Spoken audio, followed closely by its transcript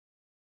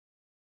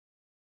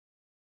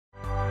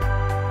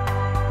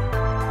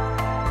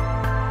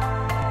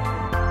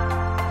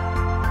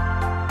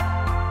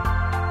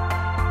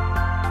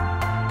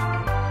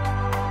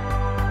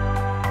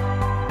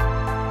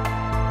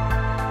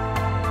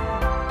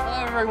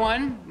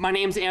everyone. My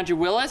name is Andrew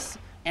Willis,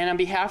 and on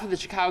behalf of the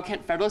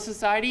Chicago-Kent Federalist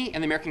Society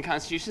and the American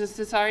Constitution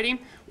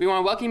Society, we want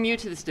to welcome you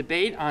to this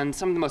debate on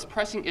some of the most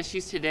pressing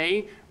issues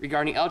today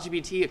regarding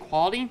LGBT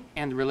equality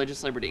and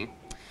religious liberty.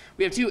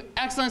 We have two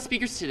excellent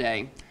speakers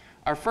today.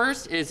 Our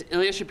first is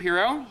Ilya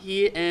Shapiro.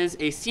 He is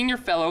a senior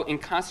fellow in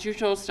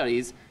constitutional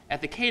studies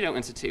at the Cato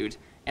Institute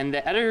and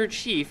the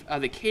editor-in-chief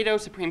of the Cato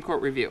Supreme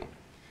Court Review.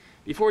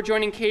 Before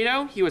joining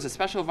Cato, he was a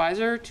special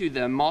advisor to the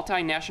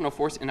multinational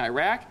force in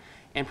Iraq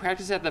and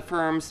practiced at the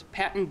firms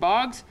Patton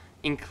Boggs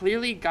and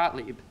Clearly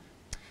Gottlieb.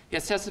 He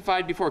has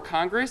testified before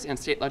Congress and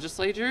state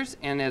legislatures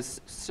and has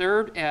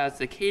served as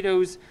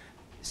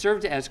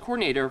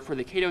coordinator for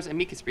the Cato's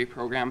amicus brief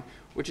program,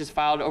 which has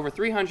filed over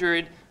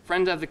 300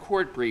 Friends of the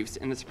Court briefs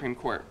in the Supreme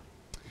Court.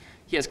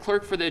 He has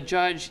clerked for the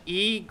Judge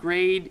E.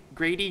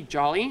 Grady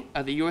Jolly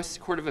of the U.S.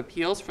 Court of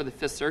Appeals for the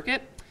Fifth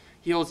Circuit.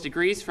 He holds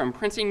degrees from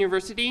Princeton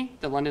University,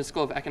 the London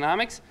School of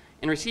Economics,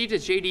 and received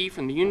his JD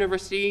from the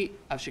University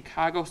of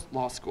Chicago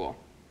Law School.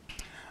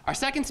 Our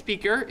second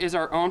speaker is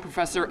our own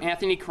Professor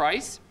Anthony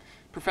Kreis.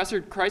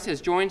 Professor Kreis has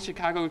joined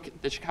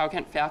the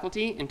Chicago-Kent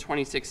faculty in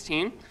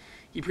 2016.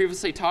 He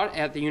previously taught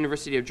at the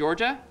University of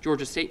Georgia,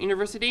 Georgia State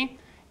University,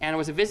 and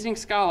was a visiting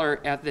scholar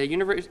at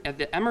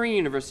the Emory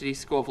University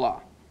School of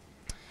Law.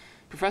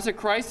 Professor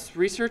Kreis'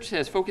 research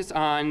has focused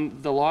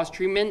on the law's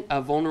treatment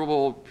of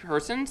vulnerable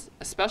persons,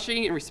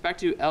 especially in respect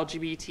to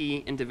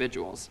LGBT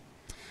individuals.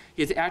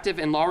 He is active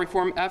in law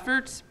reform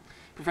efforts.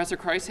 Professor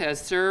Kreis has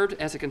served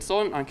as a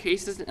consultant on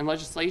cases and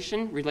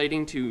legislation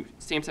relating to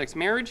same-sex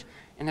marriage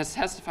and has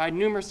testified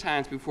numerous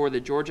times before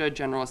the Georgia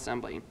General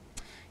Assembly.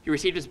 He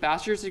received his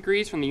bachelor's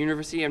degrees from the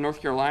University of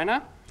North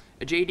Carolina,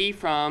 a JD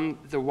from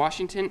the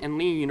Washington and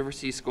Lee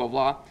University School of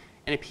Law,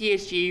 and a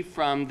PhD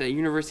from the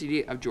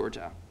University of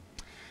Georgia.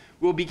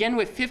 We'll begin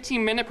with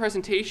 15-minute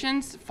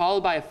presentations,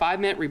 followed by a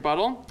 5-minute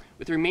rebuttal,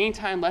 with the remaining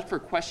time left for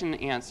question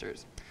and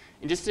answers.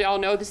 And just so you all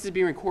know, this is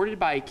being recorded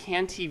by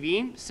CAN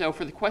TV, so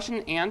for the question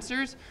and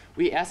answers,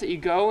 we ask that you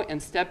go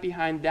and step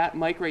behind that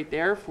mic right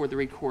there for the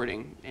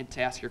recording and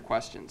to ask your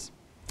questions.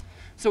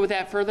 So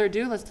without further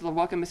ado, let's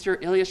welcome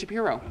Mr. Ilya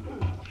Shapiro.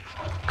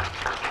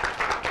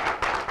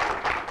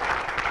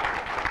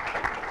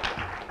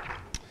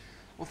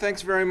 Well,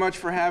 thanks very much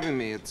for having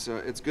me.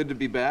 It's good to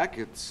be back.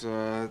 It's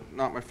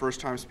not my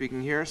first time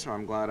speaking here, so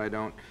I'm glad I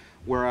don't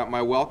wear out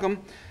my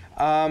welcome.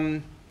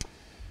 You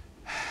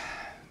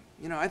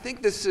know, I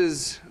think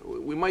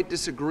we might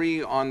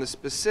disagree on the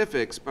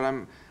specifics, but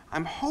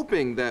I'm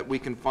hoping that we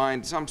can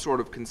find some sort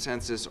of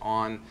consensus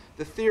on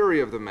the theory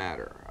of the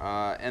matter,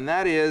 and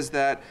that is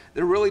that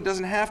there really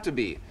doesn't have to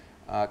be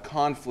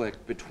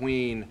conflict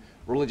between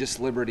religious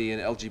liberty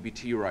and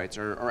LGBT rights,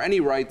 or any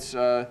rights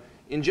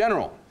in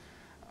general.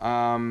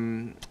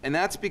 And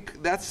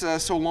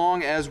that's so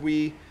long as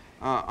we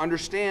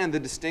understand the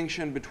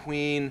distinction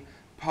between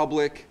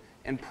public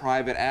and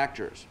private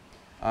actors.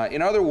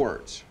 In other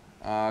words,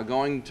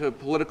 going to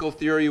political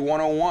theory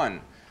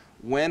 101,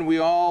 when we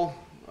all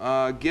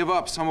give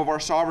up some of our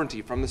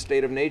sovereignty from the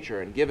state of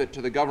nature and give it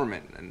to the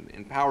government and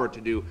empower it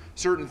to do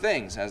certain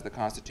things, as the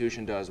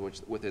Constitution does,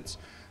 with its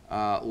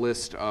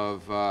list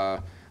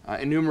of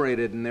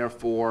enumerated and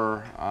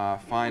therefore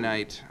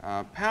finite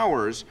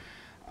powers,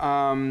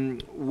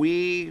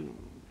 we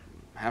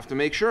have to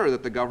make sure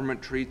that the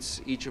government treats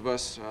each of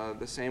us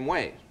the same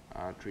way,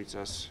 treats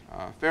us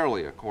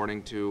fairly,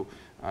 according to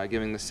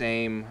giving the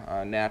same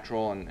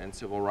natural and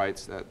civil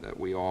rights that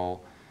we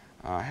all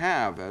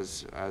have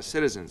as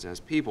citizens, as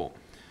people.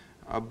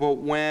 But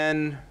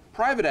when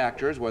private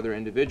actors, whether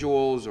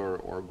individuals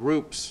or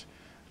groups,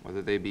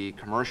 whether they be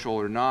commercial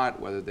or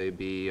not, whether they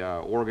be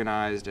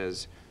organized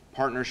as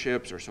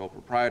partnerships or sole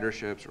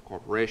proprietorships or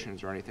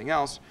corporations or anything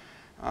else,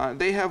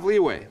 they have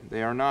leeway.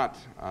 They are not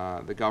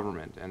the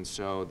government, and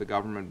so the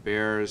government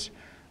bears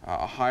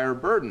a higher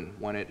burden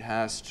when it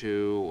wants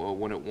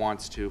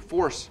to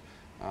force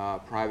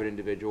private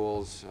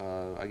individuals,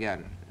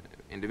 again,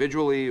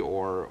 individually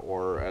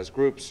or as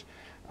groups,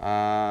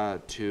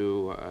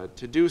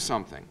 to do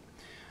something.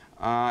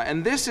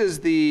 And this is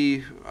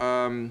the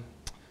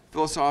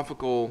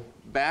philosophical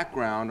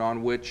background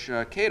on which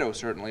Cato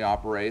certainly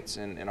operates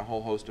in a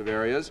whole host of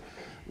areas.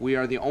 We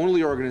are the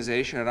only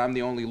organization, and I'm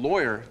the only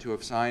lawyer, to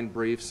have signed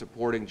briefs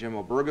supporting Jim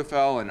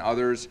Obergefell and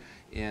others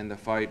in the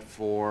fight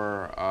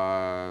for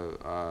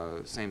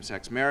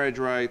same-sex marriage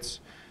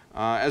rights,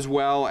 as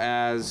well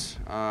as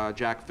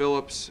Jack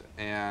Phillips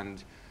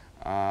and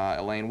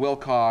Elaine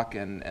Wilcock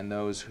and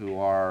those who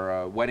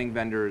are wedding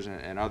vendors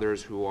and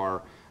others who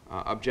are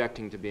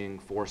objecting to being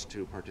forced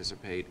to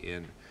participate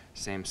in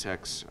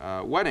same-sex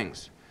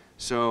weddings.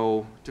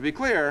 So, to be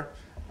clear,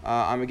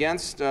 I'm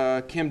against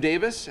Kim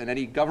Davis and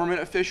any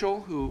government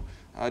official who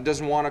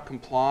doesn't want to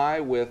comply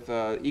with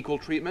equal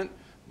treatment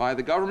by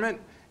the government,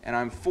 and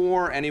I'm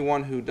for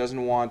anyone who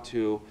doesn't want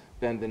to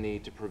bend the knee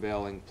to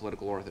prevailing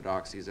political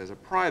orthodoxies as a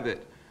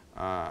private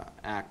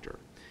actor.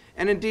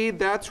 And indeed,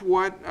 that's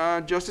what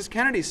Justice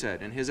Kennedy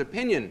said in his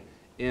opinion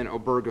in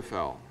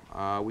Obergefell.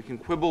 We can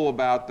quibble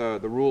about the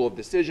rule of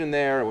decision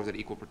there. Was it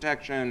equal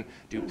protection,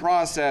 due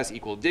process,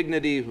 equal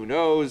dignity? Who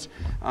knows?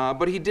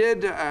 But he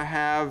did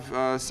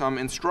have some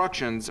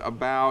instructions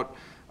about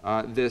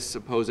this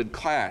supposed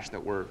clash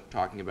that we're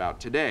talking about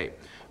today.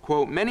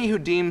 Quote, many who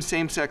deem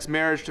same-sex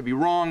marriage to be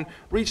wrong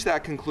reach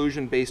that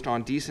conclusion based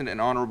on decent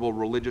and honorable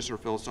religious or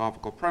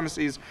philosophical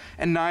premises,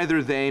 and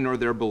neither they nor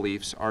their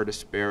beliefs are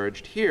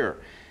disparaged here.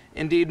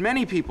 Indeed,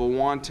 many people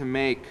want to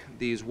make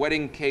these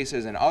wedding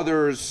cases and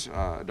others,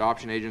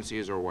 adoption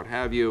agencies or what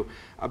have you,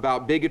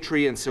 about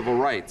bigotry and civil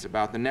rights,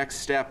 about the next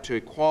step to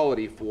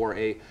equality for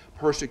a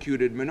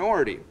persecuted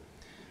minority.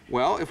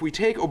 Well, if we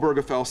take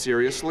Obergefell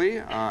seriously,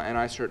 and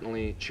I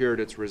certainly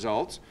cheered its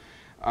results,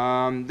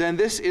 then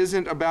this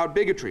isn't about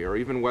bigotry or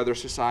even whether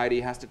society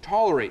has to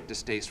tolerate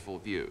distasteful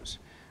views.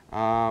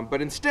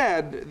 But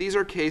instead, these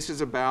are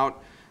cases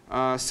about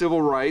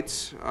civil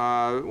rights.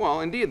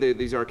 Well, indeed,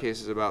 these are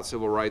cases about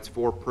civil rights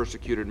for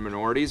persecuted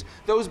minorities,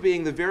 those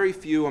being the very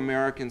few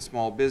American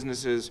small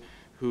businesses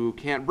who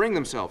can't bring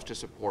themselves to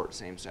support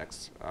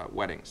same-sex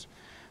weddings.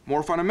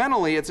 More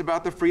fundamentally, it's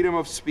about the freedom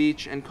of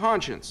speech and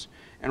conscience,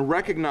 and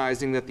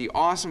recognizing that the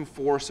awesome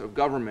force of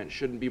government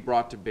shouldn't be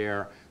brought to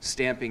bear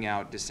stamping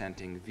out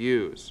dissenting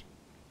views.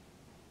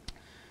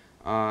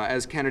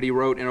 As Kennedy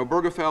wrote in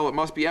Obergefell, it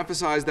must be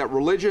emphasized that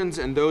religions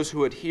and those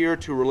who adhere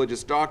to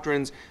religious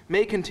doctrines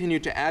may continue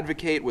to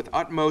advocate with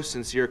utmost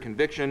sincere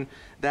conviction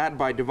that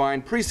by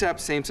divine precept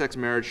same-sex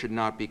marriage should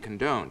not be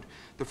condoned.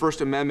 The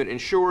First Amendment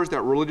ensures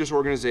that religious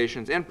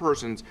organizations and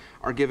persons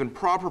are given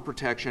proper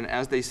protection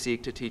as they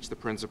seek to teach the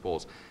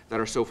principles that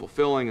are so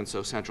fulfilling and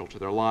so central to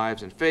their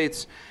lives and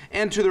faiths,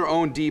 and to their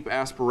own deep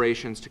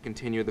aspirations to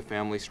continue the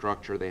family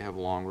structure they have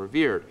long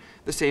revered.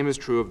 The same is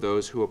true of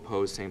those who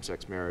oppose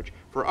same-sex marriage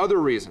for other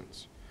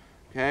reasons.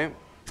 Okay?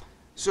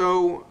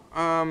 So,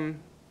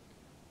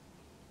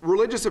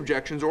 religious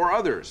objections or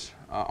others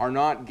are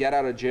not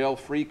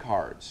get-out-of-jail-free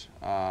cards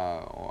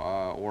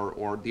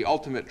or the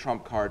ultimate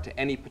trump card to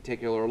any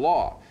particular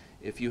law.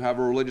 If you have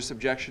a religious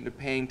objection to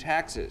paying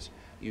taxes,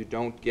 you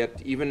don't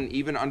get,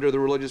 even under the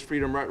Religious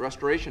Freedom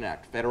Restoration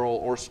Act, federal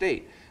or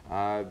state,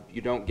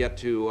 you don't get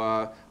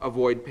to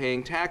avoid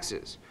paying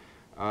taxes.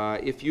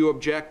 If you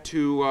object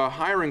to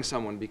hiring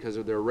someone because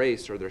of their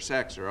race or their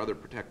sex or other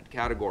protected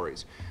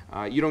categories,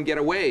 you don't get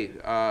away,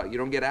 you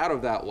don't get out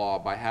of that law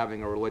by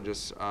having a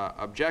religious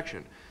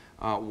objection.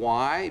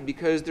 Why?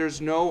 Because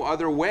there's no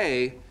other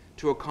way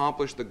to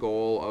accomplish the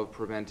goal of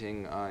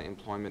preventing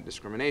employment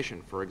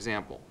discrimination, for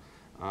example,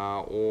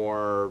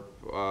 or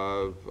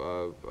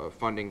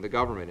funding the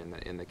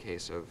government in the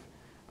case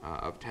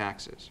of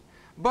taxes.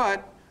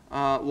 But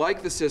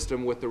like the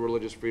system with the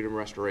Religious Freedom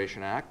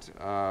Restoration Act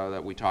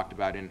that we talked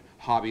about in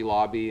Hobby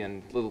Lobby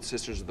and Little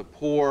Sisters of the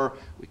Poor,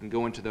 we can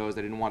go into those.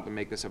 I didn't want to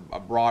make this a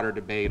broader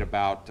debate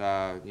about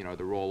you know,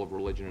 the role of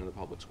religion in the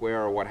public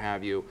square or what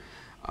have you.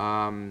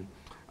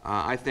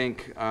 I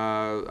think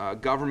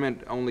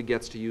government only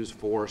gets to use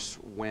force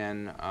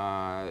when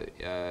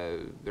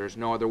there's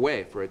no other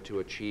way for it to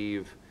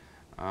achieve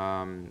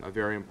a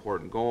very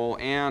important goal,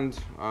 and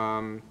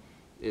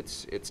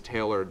it's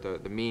tailored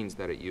the means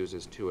that it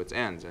uses to its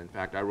ends. In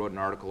fact, I wrote an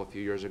article a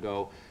few years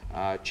ago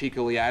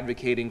cheekily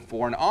advocating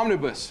for an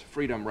omnibus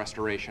Freedom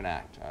Restoration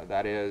Act.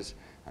 That is,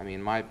 I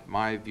mean,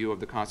 my view of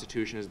the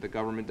Constitution is the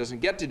government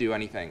doesn't get to do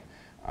anything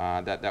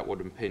that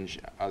would impinge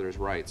others'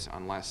 rights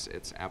unless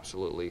it's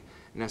absolutely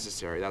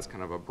necessary. That's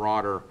kind of a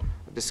broader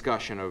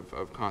discussion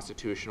of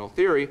constitutional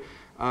theory.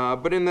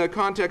 But in the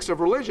context of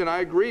religion, I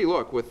agree,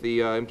 look, with the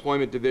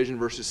Employment Division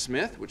versus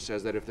Smith, which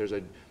says that if there's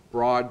a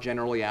broad,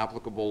 generally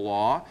applicable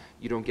law,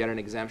 you don't get an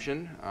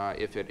exemption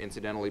if it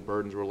incidentally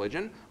burdens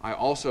religion. I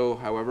also,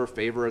 however,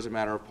 favor, as a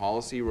matter of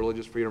policy,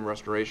 Religious Freedom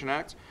Restoration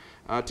Acts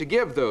to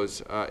give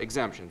those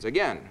exemptions,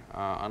 again,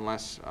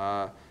 unless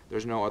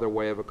there's no other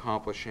way of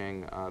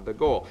accomplishing the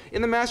goal.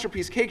 In the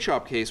Masterpiece Cake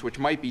Shop case, which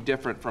might be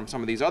different from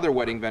some of these other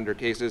wedding vendor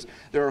cases,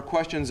 there are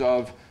questions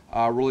of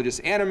religious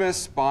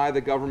animus by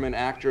the government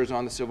actors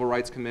on the Civil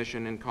Rights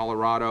Commission in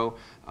Colorado.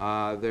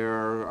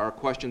 There are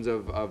questions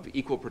of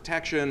equal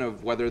protection,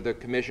 of whether the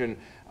commission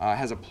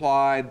has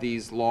applied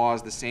these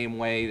laws the same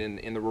way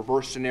in the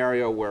reverse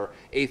scenario where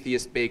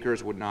atheist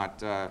bakers would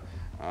not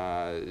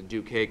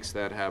do cakes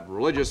that have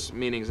religious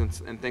meanings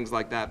and things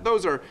like that.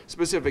 Those are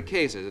specific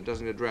cases. It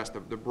doesn't address the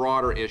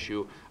broader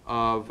issue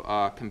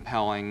of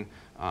compelling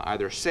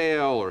either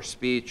sale or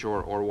speech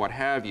or what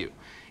have you.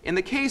 In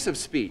the case of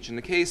speech, in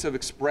the case of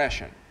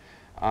expression,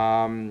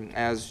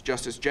 as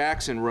Justice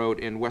Jackson wrote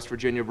in West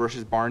Virginia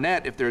versus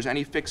Barnett, if there's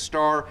any fixed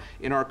star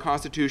in our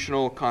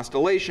constitutional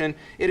constellation,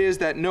 it is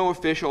that no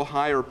official,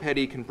 high or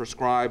petty, can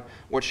prescribe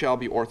what shall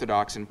be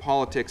orthodox in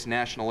politics,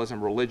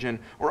 nationalism, religion,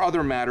 or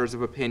other matters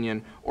of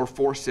opinion, or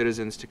force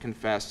citizens to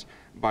confess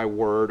by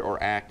word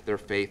or act their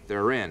faith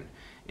therein.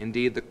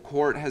 Indeed, the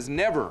court has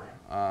never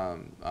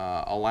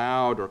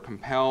allowed or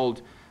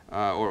compelled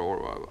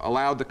or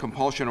allowed the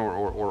compulsion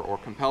or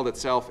compelled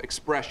itself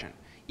expression,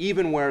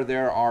 even where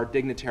there are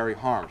dignitary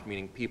harms,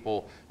 meaning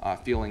people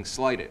feeling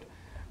slighted.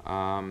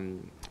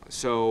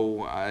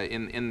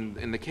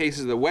 in the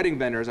cases of the wedding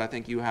vendors, I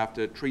think you have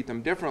to treat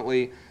them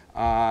differently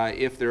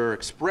if they're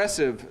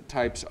expressive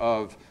types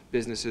of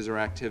businesses or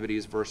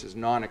activities versus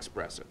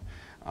non-expressive.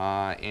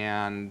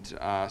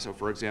 So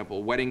for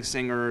example, wedding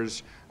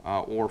singers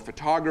or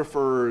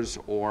photographers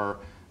or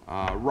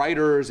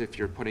writers, if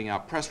you're putting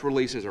out press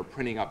releases or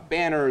printing up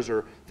banners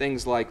or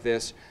things like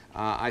this,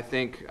 I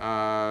think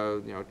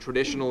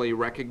traditionally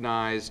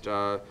recognized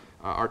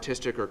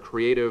artistic or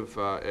creative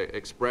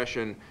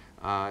expression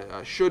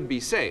should be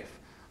safe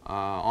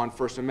on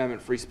First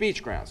Amendment free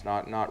speech grounds,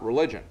 not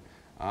religion.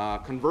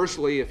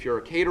 Conversely, if you're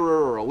a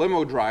caterer or a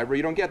limo driver,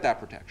 you don't get that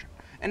protection.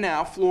 And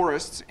now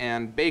florists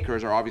and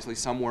bakers are obviously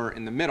somewhere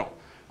in the middle.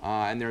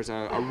 And there's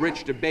a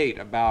rich debate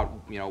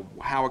about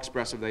how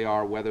expressive they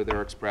are, whether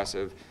they're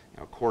expressive.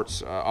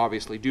 Courts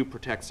obviously do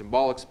protect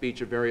symbolic speech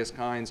of various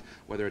kinds,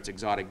 whether it's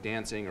exotic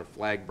dancing or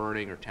flag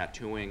burning or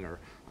tattooing or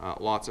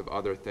lots of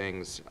other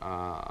things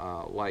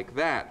like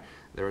that.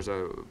 There's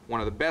one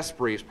of the best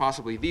briefs,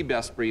 possibly the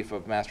best brief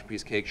of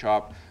Masterpiece Cake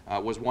Shop,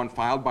 was one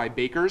filed by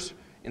bakers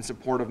in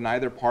support of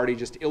neither party,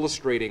 just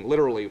illustrating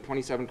literally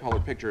 27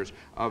 colored pictures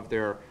of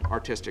their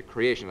artistic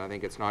creation. I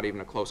think it's not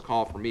even a close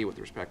call for me with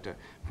respect to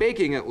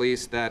baking, at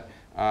least, that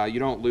you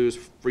don't lose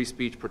free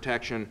speech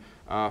protection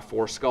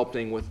for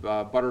sculpting with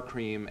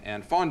buttercream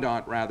and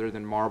fondant rather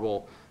than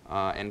marble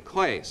and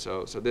clay.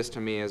 So this to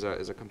me is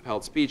a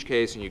compelled speech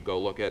case, and you go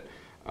look at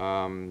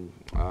the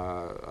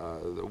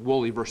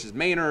Woolley versus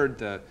Maynard,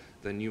 the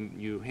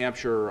New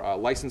Hampshire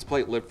license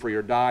plate, live free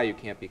or die, you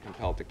can't be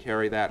compelled to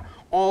carry that.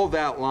 All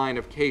that line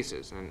of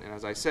cases, and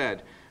as I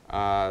said,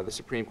 the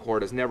Supreme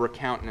Court has never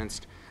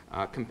countenanced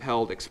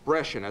compelled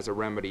expression as a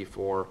remedy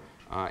for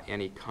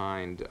any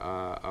kind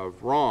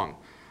of wrong.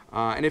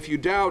 And if you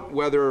doubt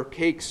whether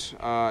cakes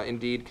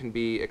indeed can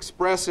be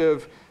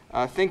expressive,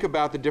 think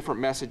about the different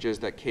messages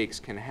that cakes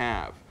can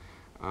have.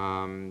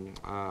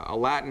 A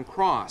Latin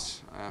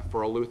cross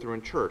for a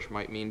Lutheran church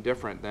might mean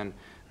different than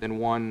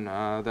one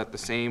that the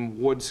same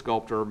wood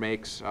sculptor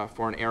makes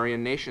for an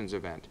Aryan Nations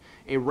event.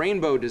 A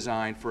rainbow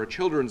design for a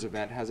children's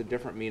event has a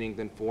different meaning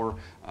than for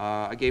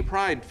a gay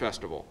pride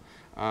festival.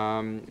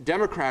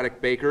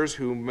 Democratic bakers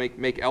who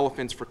make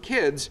elephants for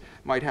kids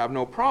might have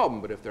no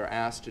problem, but if they're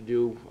asked to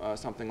do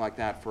something like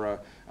that for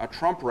a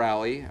Trump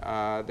rally,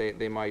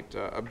 they might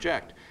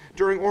object.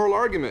 During oral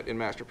argument in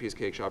Masterpiece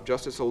Cake Shop,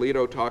 Justice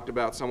Alito talked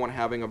about someone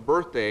having a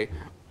birthday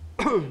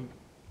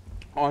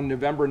on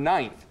November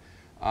 9th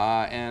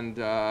and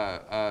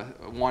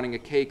wanting a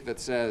cake that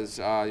says,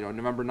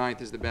 November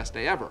 9th is the best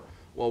day ever.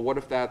 Well, what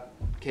if that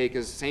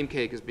same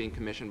cake is being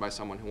commissioned by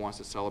someone who wants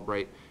to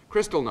celebrate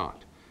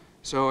Kristallnacht?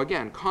 So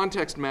again,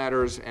 context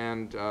matters,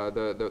 and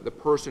the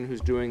person who's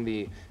doing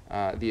the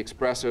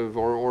expressive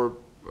or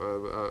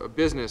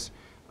business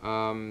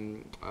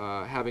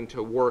having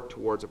to work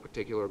towards a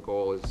particular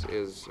goal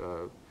is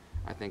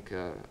I think,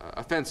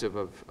 offensive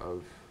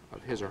of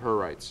his or her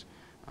rights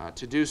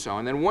to do so.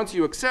 And then once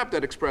you accept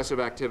that expressive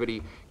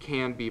activity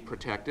can be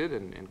protected,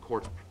 and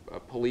courts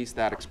police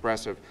that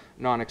expressive,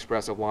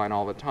 non-expressive line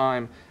all the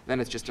time, then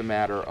it's just a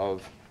matter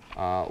of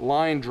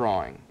line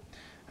drawing.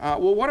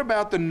 Well, what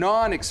about the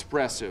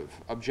non-expressive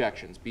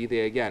objections, be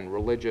they, again,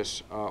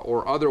 religious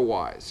or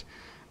otherwise?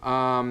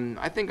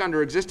 I think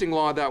under existing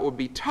law that would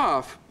be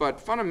tough, but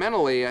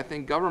fundamentally I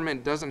think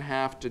government doesn't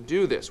have to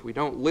do this. We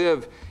don't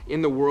live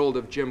in the world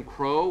of Jim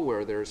Crow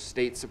where there's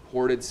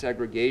state-supported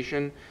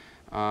segregation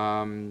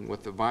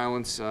with the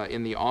violence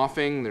in the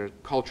offing, there's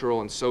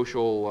cultural and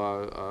social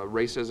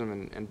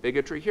racism and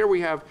bigotry. Here we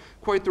have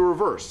quite the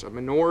reverse, a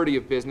minority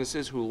of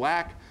businesses who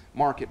lack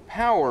market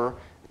power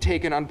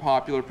take an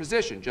unpopular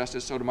position.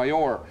 Justice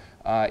Sotomayor,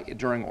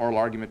 during oral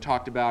argument,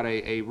 talked about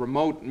a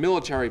remote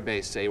military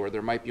base, say, where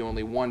there might be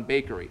only one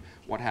bakery.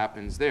 What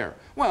happens there?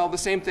 Well, the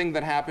same thing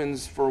that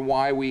happens for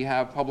why we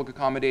have public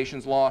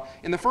accommodations law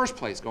in the first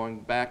place,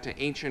 going back to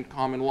ancient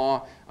common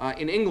law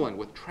in England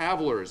with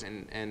travelers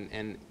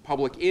and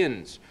public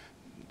inns,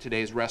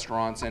 today's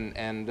restaurants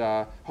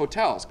and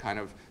hotels, kind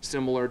of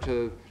similar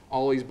to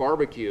Ollie's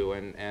Barbecue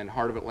and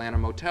Heart of Atlanta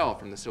Motel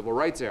from the Civil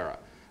Rights era.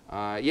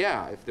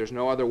 Yeah, if there's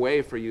no other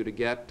way for you to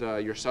get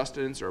your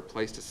sustenance or a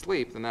place to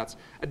sleep, then that's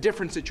a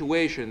different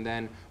situation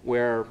than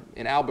where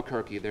in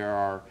Albuquerque there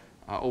are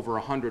over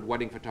 100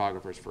 wedding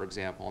photographers, for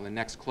example, and the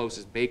next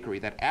closest bakery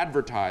that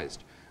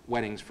advertised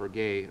weddings for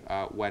gay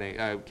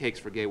cakes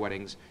for gay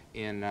weddings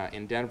in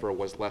Denver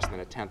was less than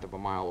 1/10 of a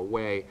mile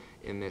away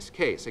in this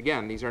case.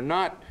 Again, these are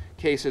not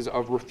cases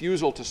of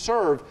refusal to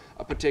serve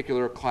a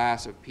particular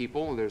class of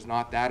people. There's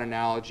not that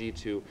analogy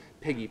to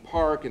Piggy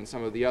Park and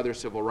some of the other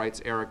civil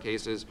rights era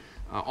cases.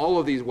 All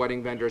of these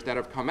wedding vendors that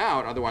have come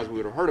out, otherwise we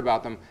would have heard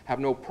about them, have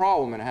no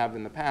problem and have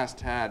in the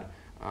past had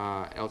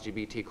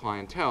LGBT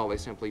clientele. They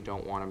simply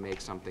don't want to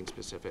make something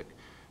specific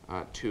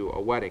to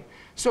a wedding.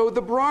 So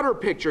the broader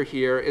picture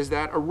here is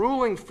that a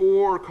ruling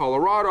for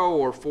Colorado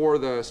or for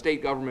the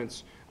state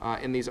government's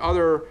in these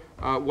other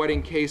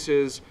wedding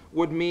cases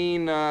would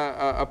mean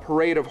a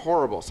parade of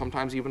horribles,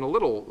 sometimes even a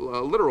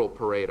literal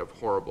parade of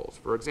horribles.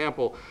 For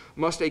example,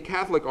 must a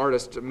Catholic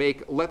artist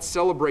make "let's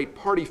celebrate"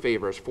 party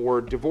favors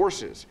for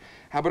divorces?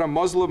 How about a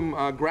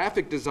Muslim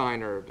graphic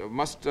designer?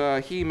 Must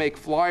he make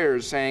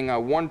flyers saying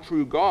 "one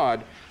true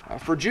God"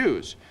 for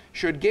Jews?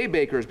 Should gay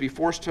bakers be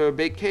forced to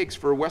bake cakes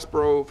for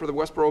the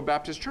Westboro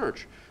Baptist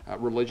Church?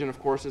 Religion, of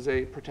course, is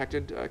a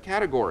protected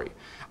category.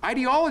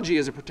 Ideology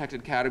is a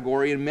protected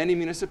category in many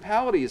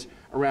municipalities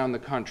around the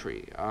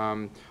country.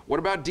 What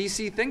about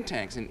DC think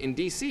tanks? In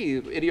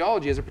DC,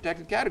 ideology is a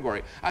protected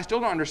category. I still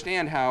don't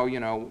understand how,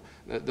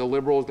 the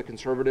liberals, the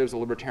conservatives, the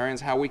libertarians,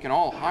 how we can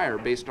all hire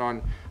based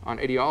on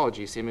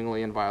ideology,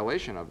 seemingly in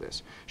violation of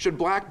this. Should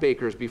black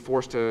bakers be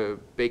forced to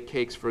bake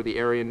cakes for the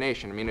Aryan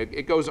nation? I mean,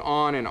 it goes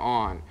on and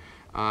on.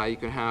 You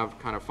can have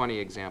kind of funny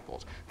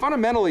examples.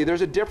 Fundamentally,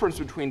 there's a difference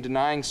between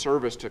denying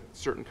service to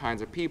certain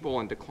kinds of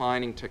people and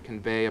declining to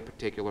convey a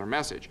particular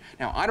message.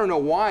 Now, I don't know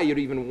why you'd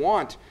even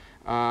want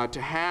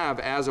to have,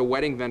 as a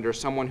wedding vendor,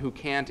 someone who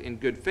can't, in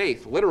good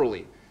faith,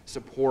 literally,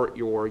 support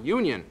your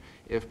union.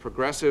 If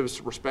progressives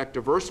respect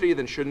diversity,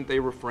 then shouldn't they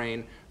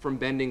refrain from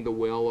bending the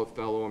will of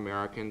fellow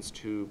Americans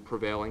to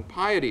prevailing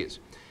pieties?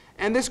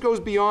 And this goes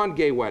beyond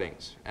gay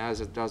weddings,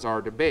 as it does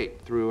our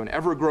debate. Through an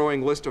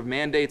ever-growing list of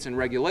mandates and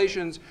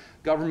regulations,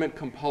 government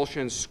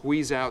compulsions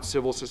squeeze out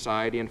civil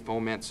society and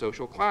foment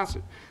social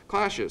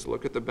clashes.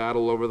 Look at the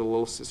battle over the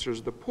Little Sisters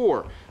of the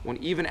Poor, when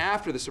even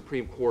after the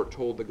Supreme Court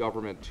told the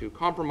government to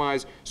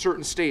compromise,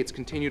 certain states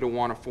continue to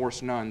want to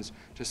force nuns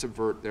to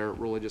subvert their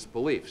religious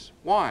beliefs.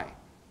 Why?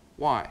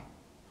 Why?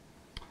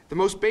 The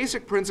most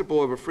basic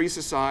principle of a free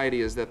society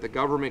is that the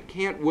government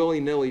can't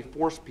willy-nilly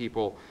force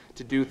people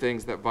to do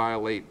things that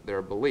violate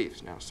their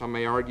beliefs. Now, some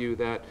may argue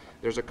that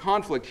there's a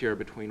conflict here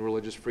between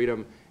religious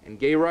freedom and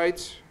gay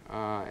rights,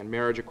 and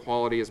marriage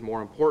equality is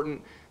more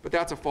important, but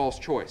that's a false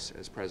choice,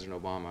 as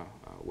President Obama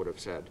would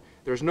have said.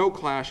 There's no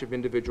clash of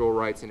individual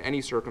rights in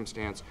any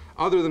circumstance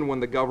other than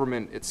when the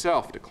government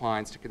itself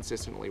declines to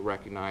consistently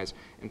recognize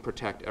and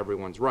protect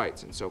everyone's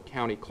rights. And so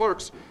county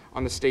clerks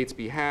on the state's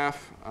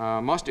behalf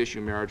must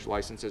issue marriage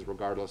licenses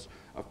regardless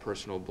of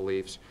personal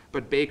beliefs,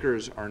 but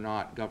bakers are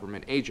not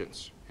government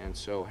agents and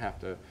so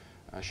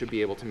should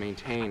be able to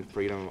maintain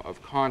freedom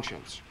of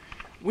conscience.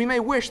 We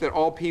may wish that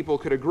all people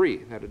could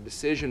agree that a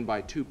decision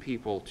by two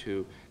people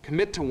to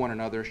commit to one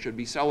another should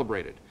be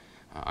celebrated.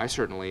 I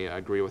certainly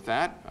agree with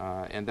that,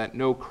 and that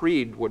no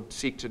creed would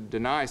seek to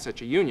deny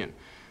such a union.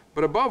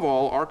 But above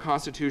all, our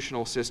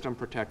constitutional system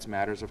protects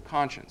matters of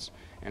conscience,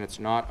 and it's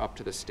not up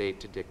to the state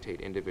to dictate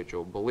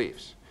individual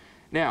beliefs.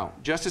 Now,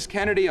 Justice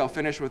Kennedy, I'll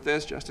finish with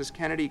this, Justice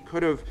Kennedy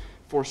could have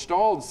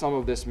forestalled some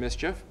of this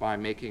mischief by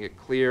making it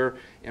clear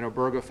in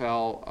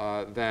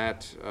Obergefell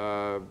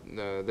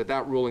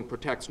that ruling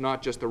protects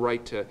not just the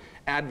right to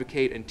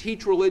advocate and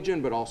teach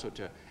religion, but also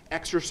to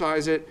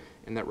exercise it,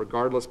 and that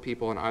regardless,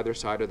 people on either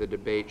side of the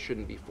debate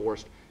shouldn't be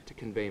forced to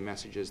convey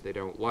messages they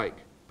don't like.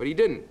 But he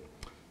didn't.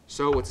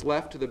 So it's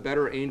left to the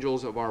better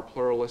angels of our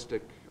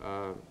pluralistic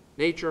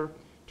nature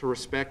to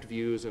respect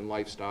views and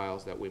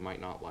lifestyles that we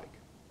might not like.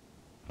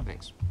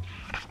 Thanks.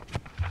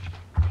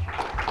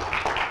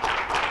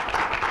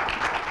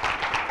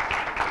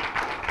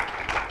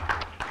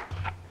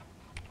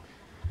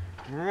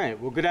 All right,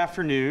 well, good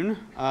afternoon.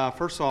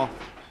 First off,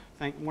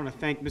 I want to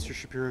thank Mr.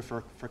 Shapiro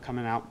for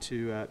coming out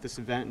to this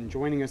event and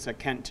joining us at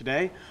Kent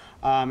today.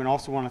 And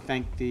also want to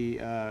thank the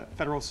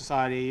Federal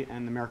Society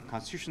and the American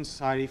Constitution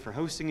Society for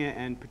hosting it,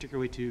 and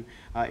particularly to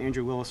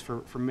Andrew Willis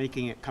for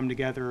making it come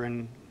together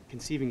and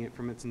conceiving it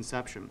from its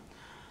inception.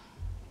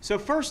 So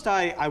first,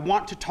 I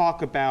want to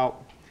talk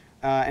about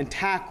and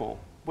tackle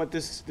what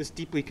this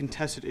deeply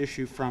contested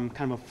issue from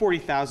kind of a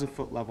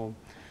 40,000-foot level,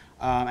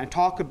 and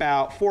talk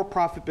about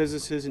for-profit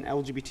businesses and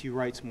LGBT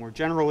rights more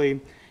generally,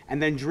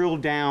 and then drill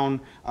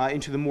down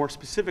into the more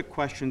specific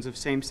questions of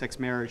same-sex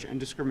marriage and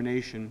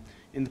discrimination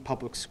in the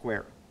public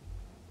square.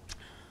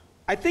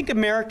 I think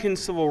American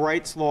civil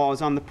rights law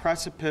is on the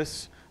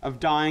precipice of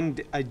dying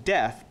a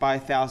death by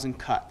 1,000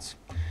 cuts.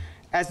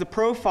 As the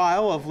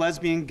profile of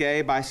lesbian,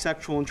 gay,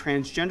 bisexual, and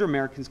transgender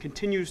Americans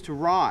continues to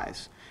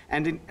rise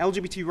and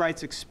LGBT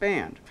rights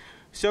expand,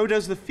 so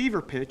does the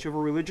fever pitch of a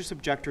religious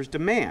objector's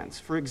demands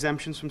for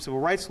exemptions from civil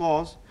rights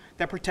laws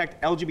that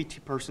protect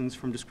LGBT persons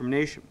from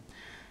discrimination.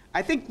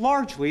 I think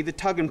largely the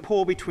tug and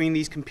pull between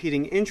these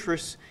competing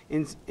interests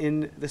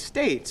in the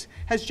states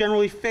has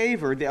generally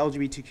favored the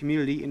LGBT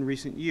community in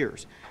recent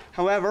years.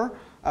 However,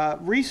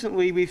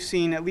 recently we've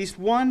seen at least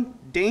one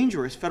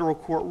dangerous federal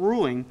court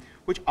ruling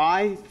which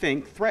I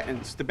think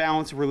threatens the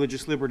balance of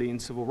religious liberty and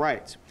civil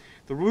rights.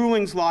 The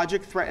ruling's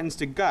logic threatens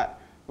to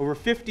gut over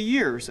 50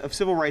 years of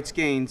civil rights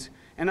gains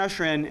and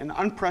usher in an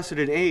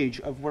unprecedented age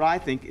of what I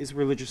think is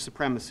religious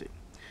supremacy.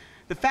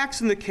 The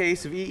facts in the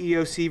case of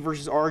EEOC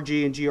versus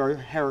RG and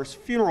GR Harris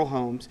funeral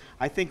homes,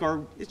 I think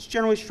it's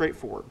generally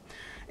straightforward.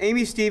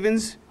 Amy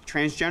Stevens,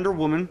 transgender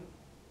woman,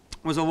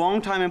 was a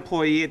longtime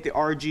employee at the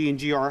RG and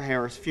GR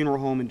Harris funeral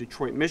home in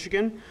Detroit,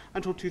 Michigan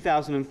until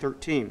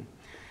 2013.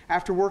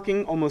 After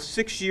working almost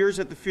 6 years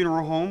at the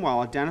funeral home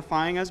while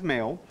identifying as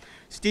male,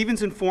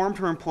 Stevens informed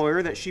her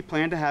employer that she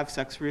planned to have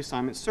sex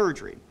reassignment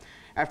surgery.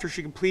 After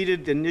she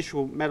completed the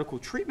initial medical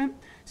treatment,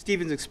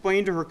 Stevens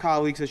explained to her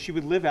colleagues that she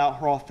would live out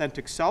her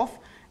authentic self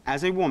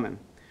as a woman.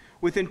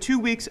 Within 2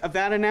 weeks of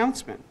that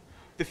announcement,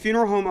 the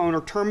funeral home owner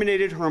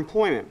terminated her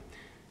employment.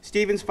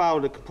 Stevens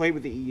filed a complaint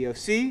with the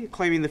EEOC,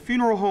 claiming the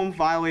funeral home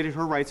violated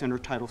her rights under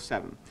Title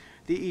VII.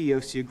 The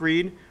EEOC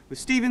agreed with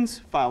Stevens,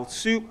 filed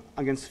suit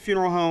against the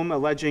funeral home,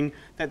 alleging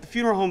that the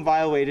funeral home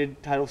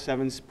violated Title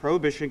VII's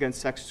prohibition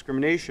against sex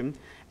discrimination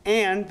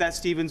and that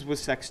Stevens was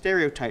sex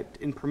stereotyped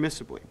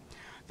impermissibly.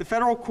 The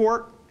federal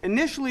court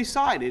initially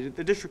sided,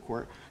 the district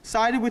court,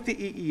 sided with the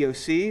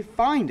EEOC,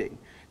 finding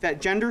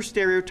that gender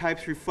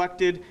stereotypes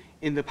reflected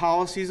in the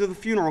policies of the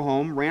funeral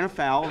home ran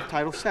afoul of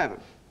Title VII.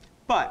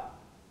 But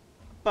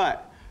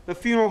the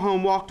funeral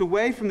home walked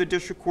away from the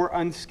district court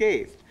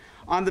unscathed.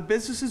 On the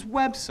business's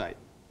website,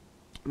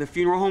 the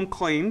funeral home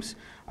claims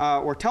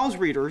or tells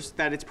readers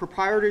that its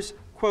proprietors,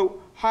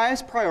 quote,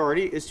 highest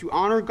priority is to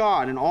honor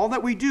God in all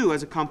that we do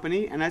as a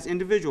company and as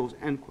individuals,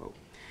 end quote.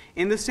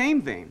 In the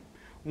same vein,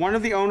 one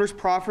of the owners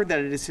proffered that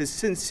it is his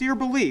sincere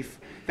belief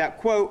that,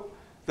 quote,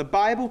 the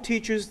Bible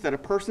teaches that a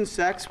person's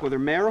sex, whether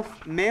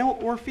male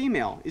or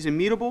female, is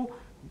immutable,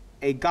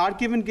 a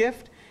God-given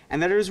gift,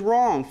 and that it is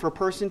wrong for a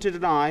person to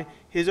deny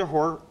his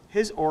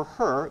or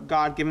her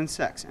God-given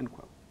sex, end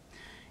quote.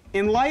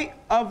 In light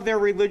of their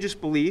religious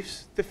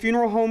beliefs, the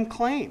funeral home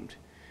claimed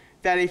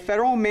that a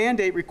federal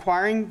mandate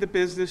requiring the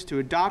business to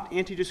adopt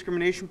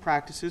anti-discrimination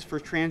practices for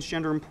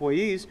transgender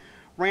employees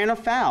ran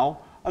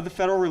afoul of the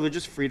Federal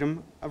Religious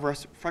Freedom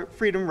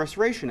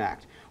Restoration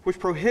Act, which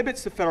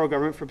prohibits the federal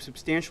government from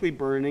substantially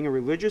burdening a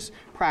religious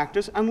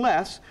practice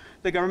unless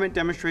the government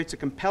demonstrates a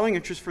compelling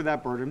interest for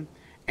that burden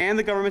and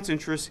the government's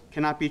interest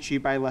cannot be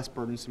achieved by less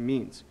burdensome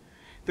means.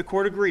 The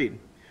court agreed.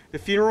 The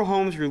funeral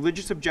home's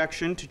religious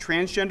objection to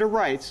transgender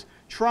rights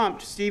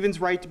trumped Stevens'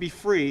 right to be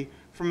free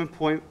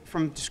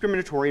from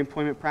discriminatory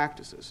employment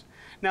practices.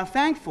 Now,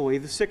 thankfully,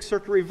 the Sixth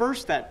Circuit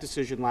reversed that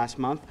decision last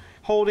month,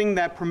 holding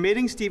that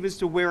permitting Stevens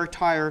to wear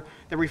attire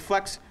that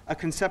reflects a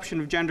conception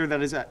of gender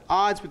that is at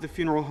odds with the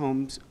funeral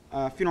home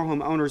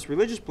owner's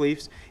religious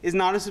beliefs is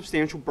not a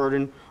substantial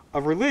burden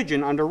of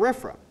religion under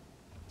RFRA.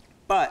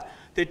 But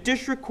the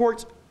district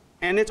courts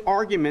and its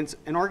arguments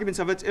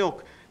of its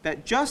ilk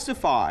that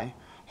justify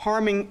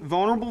harming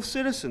vulnerable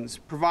citizens,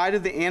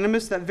 provided the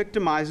animus that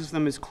victimizes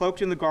them is cloaked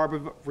in the garb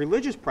of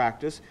religious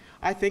practice,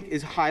 I think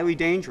is highly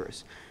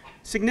dangerous.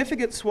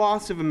 Significant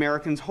swaths of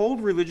Americans hold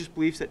religious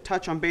beliefs that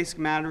touch on basic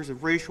matters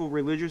of racial,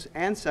 religious,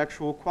 and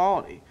sexual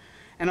equality.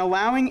 And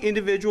allowing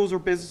individuals or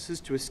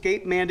businesses to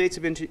escape mandates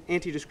of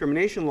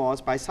anti-discrimination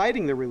laws by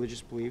citing their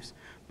religious beliefs,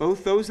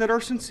 both those that are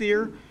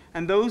sincere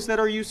and those that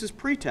are used as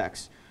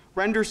pretext,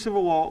 renders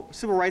civil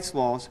rights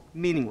laws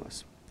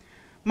meaningless.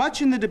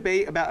 Much in the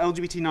debate about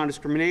LGBT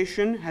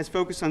non-discrimination has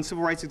focused on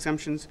civil rights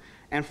exemptions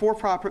and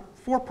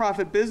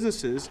for-profit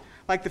businesses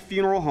like the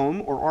funeral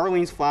home or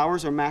Arlene's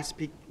Flowers or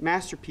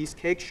Masterpiece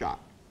Cake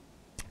Shop.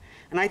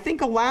 And I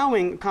think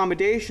allowing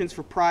accommodations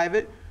for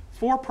private,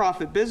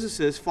 for-profit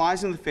businesses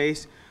flies in the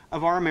face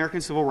of our American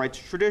civil rights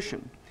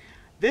tradition.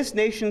 This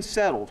nation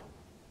settled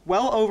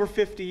well over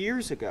 50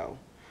 years ago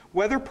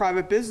whether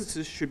private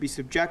businesses should be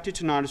subjected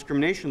to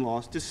non-discrimination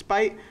laws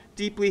despite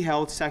deeply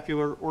held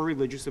secular or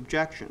religious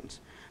objections.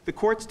 The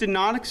courts did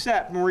not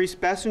accept Maurice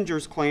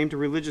Bessinger's claim to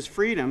religious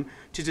freedom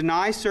to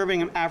deny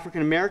serving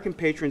African-American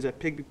patrons at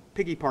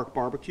Piggy Park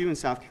Barbecue in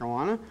South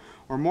Carolina,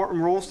 or Martin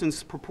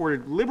Rolston's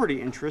purported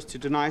liberty interest to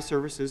deny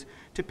services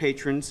to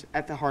patrons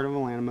at the Heart of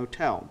Atlanta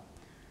Motel.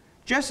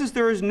 Just as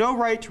there is no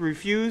right to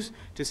refuse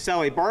to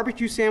sell a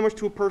barbecue sandwich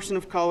to a person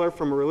of color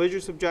from a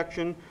religious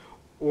objection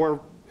or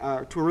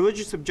to a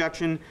religious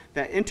objection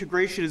that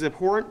integration is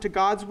abhorrent to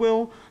God's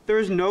will, there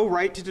is no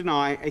right to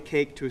deny a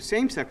cake to a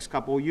same-sex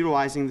couple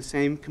utilizing the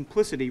same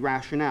complicity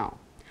rationale.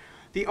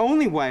 The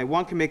only way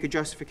one can make a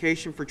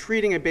justification for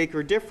treating a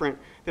baker different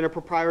than a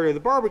proprietor of the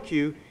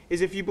barbecue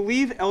is if you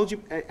believe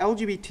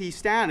LGBT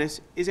status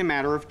is a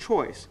matter of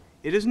choice.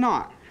 It is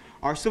not.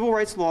 Our civil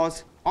rights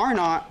laws are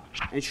not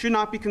and should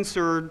not be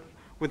concerned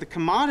with the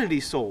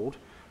commodity sold,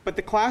 but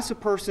the class of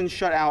persons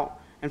shut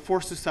out and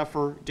forced to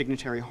suffer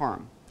dignitary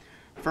harm.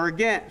 For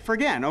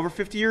again, over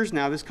 50 years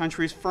now, this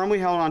country has firmly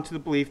held on to the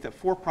belief that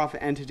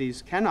for-profit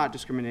entities cannot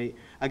discriminate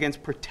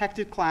against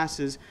protected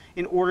classes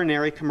in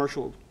ordinary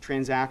commercial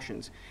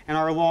transactions, and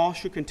our law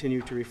should continue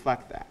to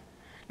reflect that.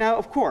 Now,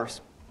 of course,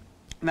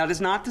 that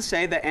is not to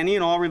say that any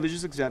and all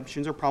religious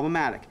exemptions are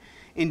problematic.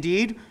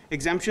 Indeed,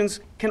 exemptions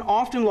can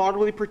often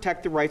laudably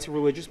protect the rights of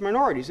religious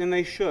minorities, and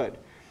they should.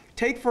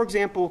 Take, for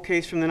example, a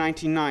case from the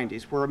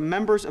 1990s where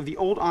members of the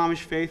old Amish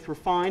faith were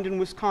fined in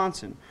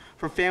Wisconsin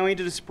for failing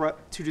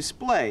to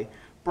display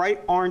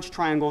bright orange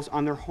triangles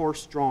on their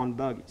horse-drawn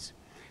buggies.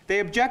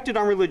 They objected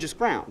on religious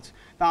grounds.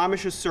 The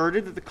Amish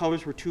asserted that the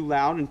colors were too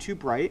loud and too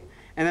bright,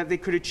 and that they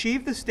could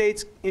achieve the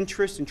state's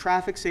interest in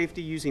traffic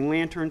safety using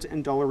lanterns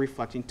and duller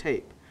reflecting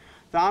tape.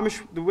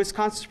 the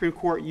Wisconsin Supreme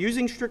Court,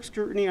 using strict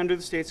scrutiny under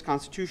the state's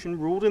constitution,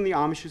 ruled in the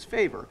Amish's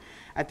favor.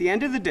 At the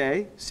end of the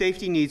day,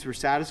 safety needs were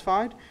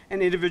satisfied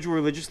and individual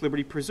religious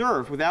liberty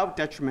preserved without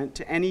detriment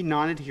to any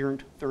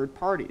non-adherent third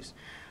parties.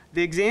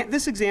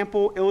 This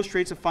example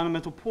illustrates a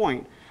fundamental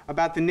point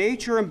about the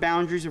nature and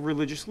boundaries of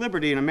religious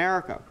liberty in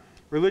America.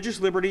 Religious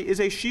liberty is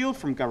a shield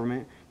from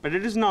government, but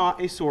it is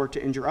not a sword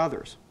to injure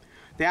others.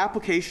 The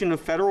application of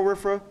federal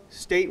RFRA,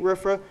 state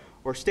RFRA,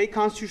 or state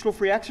constitutional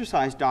free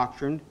exercise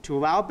doctrine to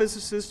allow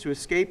businesses to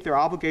escape their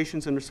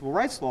obligations under civil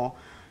rights law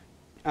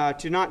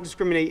to not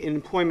discriminate in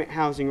employment,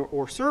 housing,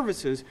 or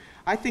services,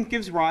 I think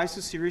gives rise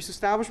to serious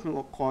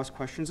Establishment Clause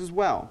questions as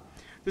well.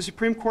 The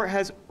Supreme Court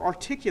has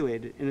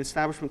articulated in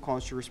Establishment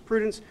Clause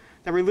jurisprudence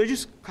that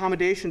religious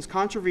accommodations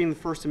contravene the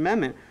First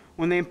Amendment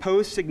when they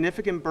impose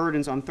significant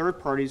burdens on third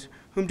parties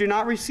whom do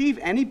not receive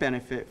any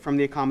benefit from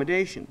the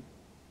accommodation.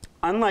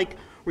 Unlike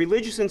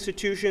religious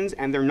institutions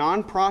and their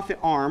nonprofit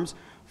arms,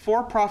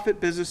 for-profit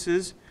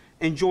businesses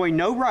enjoy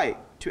no right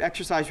to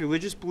exercise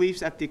religious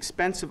beliefs at the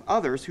expense of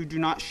others who do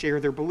not share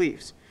their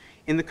beliefs.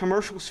 In the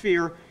commercial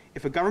sphere,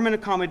 if a government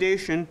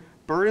accommodation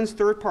burdens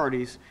third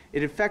parties,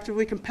 it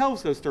effectively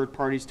compels those third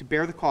parties to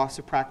bear the cost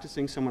of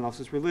practicing someone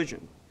else's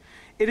religion.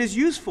 It is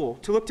useful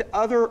to look to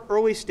other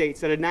early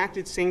states that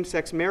enacted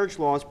same-sex marriage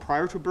laws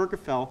prior to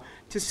Obergefell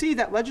to see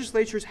that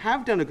legislatures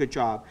have done a good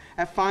job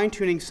at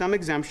fine-tuning some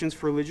exemptions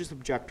for religious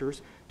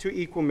objectors to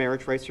equal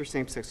marriage rights for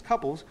same-sex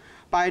couples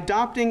by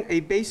adopting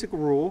a basic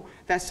rule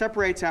that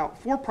separates out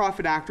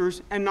for-profit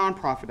actors and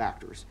nonprofit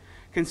actors.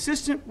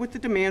 Consistent with the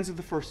demands of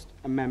the First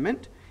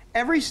Amendment,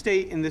 every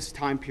state in this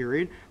time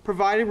period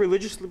provided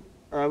religious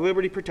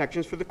liberty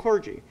protections for the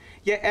clergy.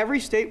 Yet every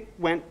state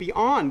went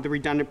beyond the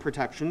redundant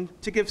protection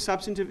to give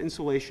substantive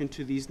insulation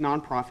to these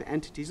nonprofit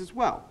entities as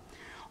well.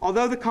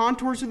 Although the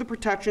contours of the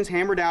protections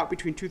hammered out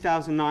between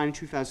 2009 and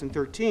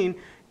 2013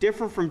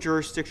 differ from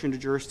jurisdiction to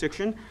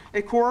jurisdiction,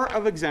 a core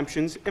of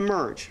exemptions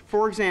emerged.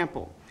 For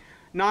example,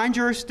 9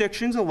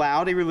 jurisdictions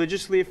allowed a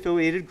religiously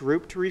affiliated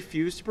group to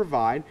refuse to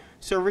provide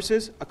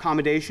services,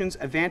 accommodations,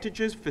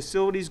 advantages,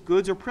 facilities,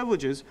 goods, or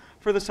privileges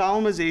for the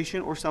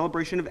solemnization or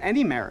celebration of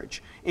any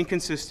marriage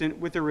inconsistent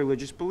with their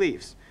religious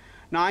beliefs.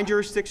 9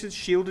 jurisdictions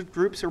shielded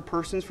groups or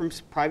persons from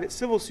private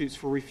civil suits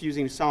for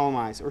refusing to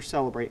solemnize or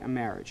celebrate a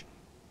marriage.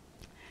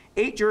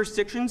 8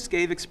 jurisdictions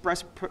gave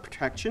express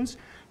protections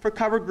for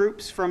covered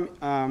groups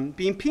from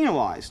being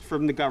penalized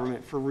from the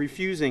government for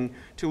refusing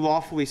to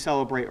lawfully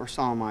celebrate or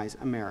solemnize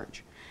a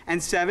marriage.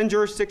 And 7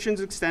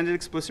 jurisdictions extended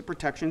explicit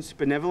protections to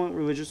benevolent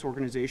religious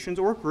organizations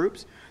or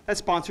groups that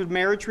sponsored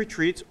marriage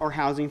retreats or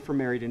housing for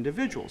married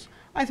individuals.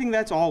 I think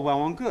that's all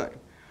well and good.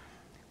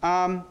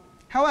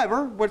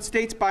 However, what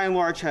states by and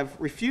large have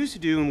refused to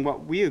do, and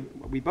what we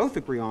both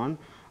agree on,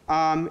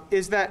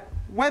 is that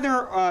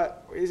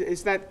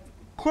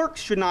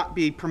clerks should not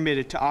be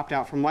permitted to opt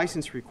out from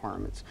license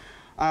requirements.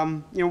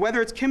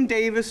 Whether it's Kim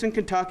Davis in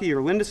Kentucky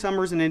or Linda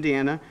Summers in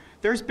Indiana,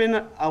 there's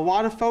been a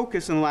lot of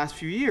focus in the last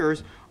few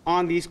years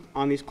on these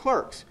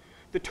clerks.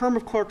 The term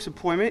of clerk's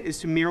employment is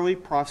to merely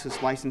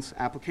process license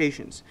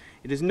applications.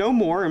 It is no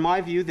more, in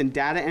my view, than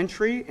data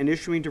entry and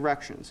issuing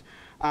directions.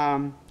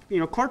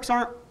 Clerks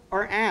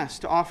aren't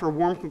asked to offer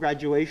warm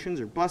congratulations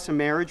or bless a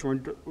marriage or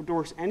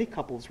endorse any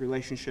couple's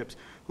relationships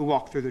who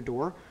walk through the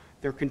door.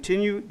 They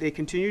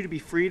continue to be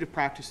free to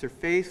practice their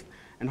faith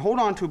and hold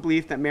on to a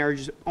belief that marriage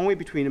is only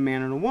between a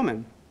man and a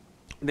woman.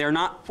 They are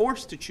not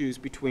forced to choose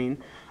between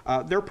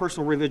their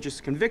personal religious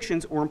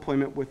convictions or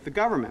employment with the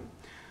government.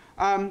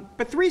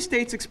 But 3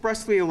 states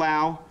expressly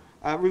allow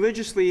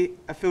religiously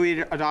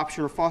affiliated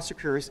adoption or foster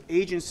care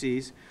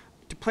agencies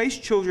to place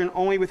children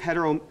only with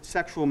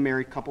heterosexual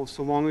married couples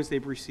so long as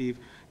they've received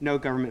no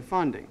government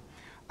funding.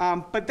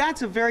 But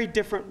that's a very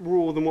different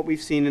rule than what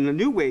we've seen in the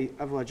new way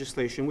of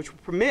legislation, which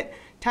would permit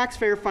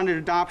taxpayer-funded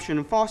adoption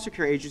and foster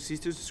care agencies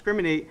to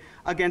discriminate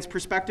against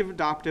prospective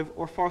adoptive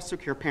or foster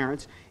care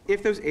parents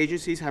if those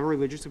agencies have a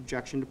religious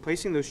objection to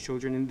placing those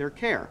children in their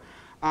care.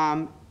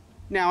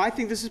 Now, I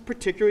think this is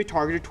particularly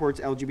targeted towards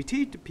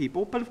LGBT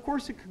people, but of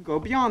course it could go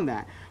beyond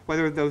that.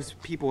 Whether those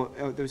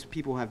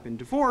people have been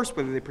divorced,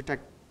 whether they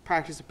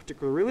practice a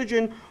particular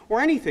religion,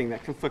 or anything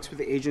that conflicts with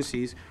the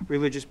agency's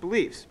religious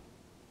beliefs.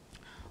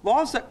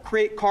 Laws that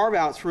create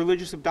carve-outs for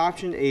religious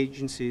adoption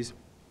agencies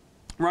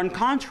run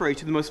contrary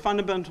to the most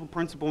fundamental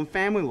principle in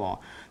family law,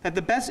 that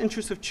the best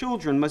interests of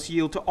children must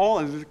yield to all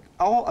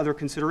other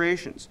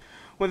considerations.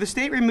 When the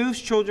state removes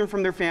children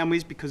from their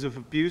families because of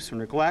abuse or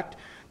neglect,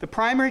 the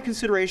primary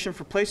consideration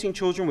for placing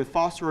children with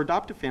foster or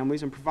adoptive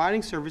families and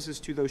providing services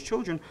to those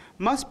children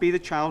must be the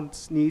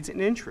child's needs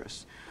and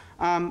interests.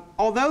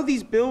 Although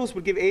these bills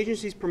would give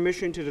agencies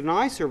permission to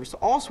deny service to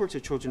all sorts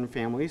of children and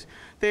families,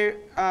 they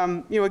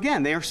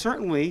are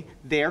certainly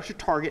there to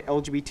target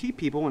LGBT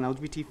people and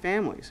LGBT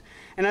families.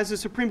 And as the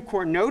Supreme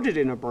Court noted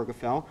in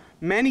Obergefell,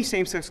 many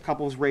same-sex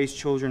couples raise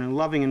children in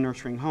loving and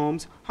nurturing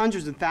homes,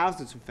 hundreds of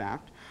thousands in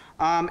fact,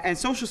 and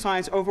social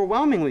science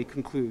overwhelmingly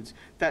concludes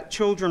that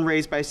children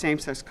raised by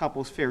same-sex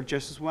couples fare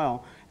just as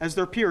well as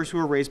their peers who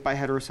are raised by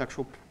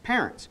heterosexual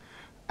parents.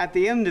 At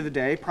the end of the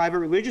day, private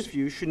religious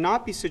views should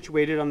not be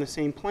situated on the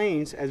same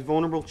planes as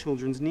vulnerable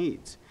children's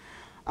needs.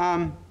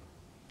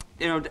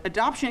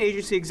 Adoption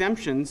agency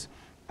exemptions,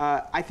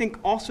 I think,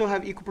 also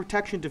have equal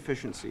protection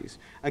deficiencies.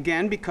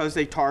 Again, because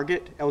they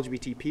target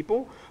LGBT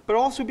people, but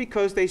also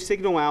because they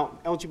signal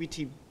out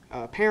LGBT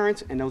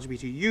parents and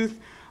LGBT youth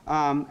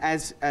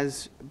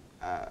as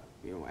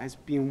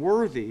being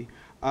worthy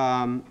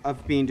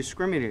of being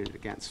discriminated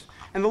against.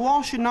 And the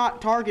law should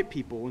not target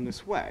people in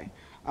this way.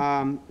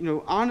 The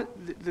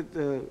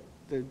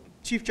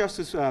Chief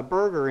Justice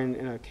Berger,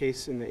 in a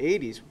case in the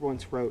 80s,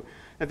 once wrote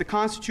that the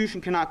Constitution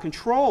cannot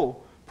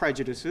control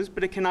prejudices,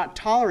 but it cannot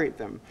tolerate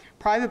them.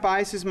 Private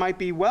biases might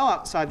be well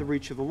outside the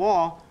reach of the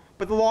law,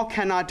 but the law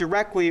cannot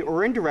directly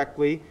or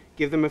indirectly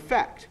give them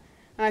effect.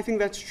 And I think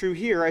that's true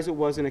here, as it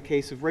was in a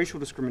case of racial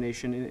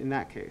discrimination in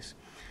that case.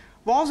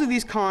 Laws of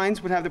these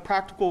kinds would have the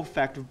practical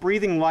effect of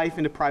breathing life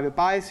into private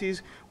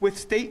biases, with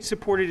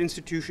state-supported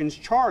institutions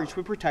charged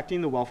with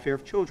protecting the welfare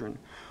of children.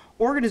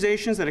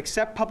 Organizations that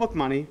accept public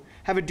money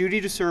have a duty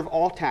to serve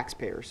all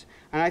taxpayers,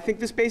 and I think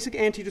this basic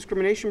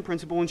anti-discrimination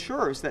principle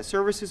ensures that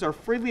services are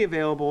freely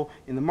available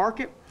in the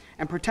market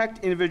and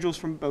protect individuals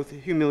from both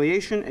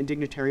humiliation and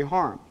dignitary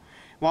harm.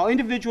 While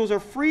individuals are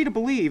free to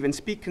believe and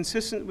speak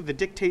consistent with the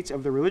dictates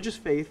of their religious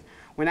faith,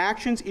 when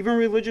actions, even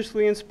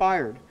religiously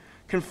inspired,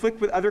 conflict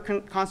with other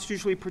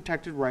constitutionally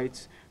protected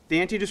rights, the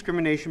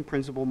anti-discrimination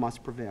principle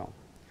must prevail.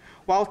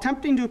 While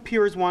attempting to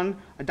appear as one,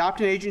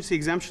 adoption agency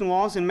exemption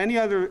laws and many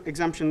other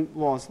exemption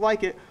laws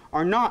like it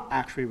are not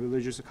actually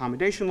religious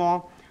accommodation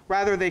law.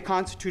 Rather, they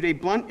constitute a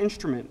blunt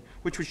instrument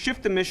which would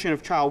shift the mission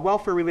of child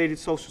welfare-related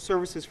social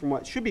services from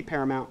what should be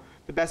paramount,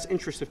 the best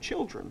interests of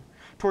children,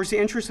 towards the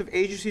interests of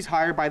agencies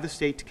hired by the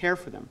state to care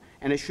for them,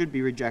 and it should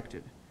be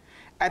rejected.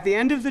 At the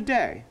end of the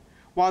day,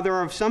 while there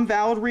are some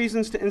valid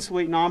reasons to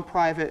insulate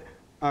nonprofit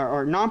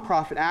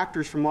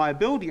actors from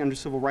liability under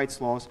civil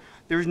rights laws,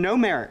 there is no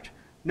merit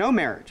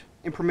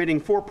in permitting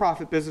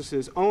for-profit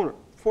business owners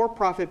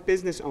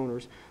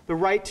the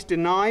right to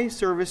deny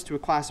service to a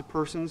class of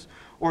persons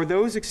or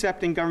those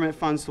accepting government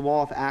funds to wall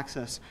off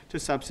access to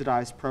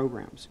subsidized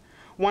programs.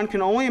 One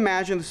can only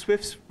imagine the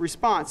swift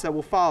response that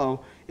will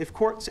follow if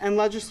courts and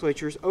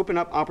legislatures open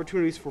up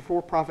opportunities for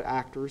for-profit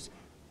actors,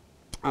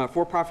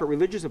 for-profit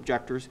religious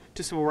objectors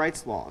to civil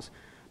rights laws.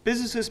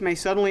 Businesses may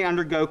suddenly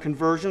undergo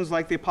conversions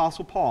like the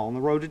Apostle Paul on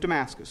the road to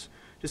Damascus,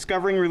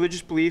 discovering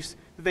religious beliefs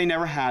that they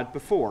never had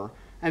before,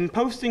 and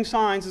posting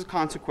signs as a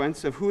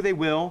consequence of who they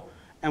will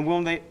and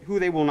who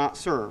they will not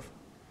serve.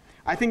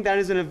 I think that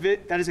is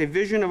a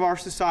vision of our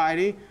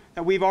society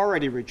that we've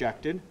already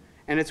rejected,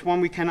 and it's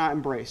one we cannot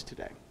embrace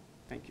today.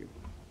 Thank you.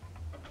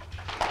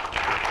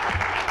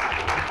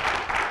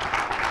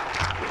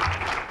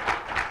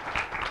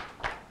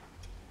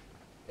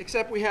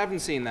 Except we haven't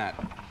seen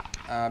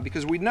that,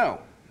 because we know,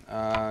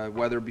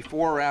 whether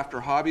before or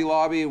after Hobby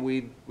Lobby,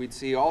 we'd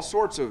see all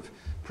sorts of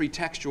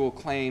pretextual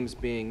claims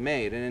being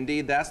made. And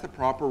indeed, that's the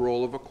proper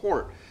role of a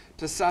court,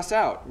 to suss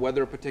out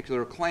whether a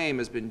particular claim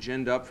has been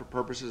ginned up for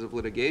purposes of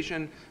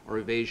litigation or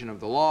evasion of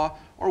the law,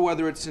 or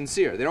whether it's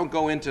sincere. They don't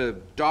go into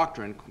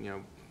doctrine.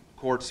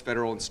 Courts,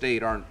 federal and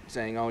state, aren't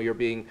saying, oh, you're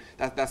being,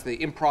 that's the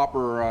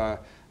improper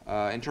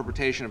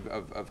interpretation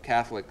of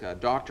Catholic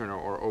doctrine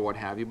or what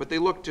have you, but they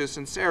look to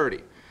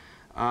sincerity.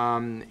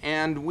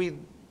 And we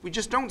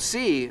just don't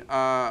see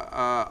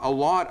a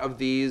lot of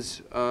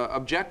these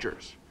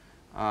objectors.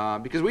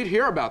 Because we'd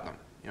hear about them.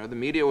 The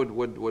media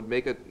would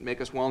make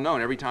us well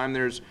known every time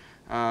there's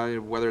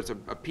whether it's a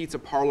pizza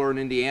parlor in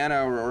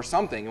Indiana or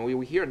something, and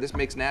we hear this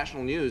makes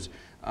national news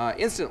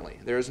instantly.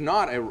 There's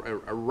not a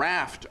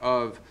raft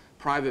of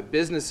private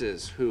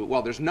businesses who,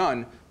 well, there's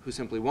none who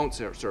simply won't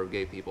serve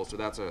gay people, so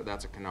that's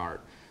a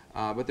canard.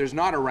 But there's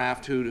not a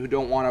raft who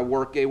don't want to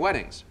work gay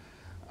weddings.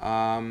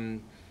 Why?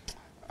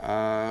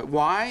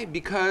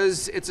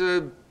 Because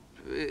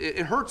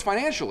it hurts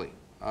financially.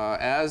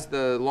 As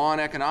the Law and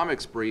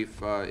Economics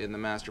brief in the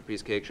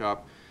Masterpiece Cake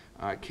Shop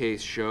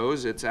case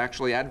shows, it's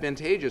actually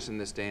advantageous in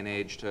this day and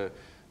age to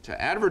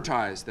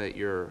advertise that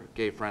you're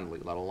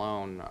gay-friendly, let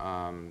alone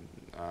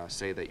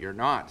say that you're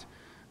not,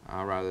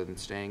 rather than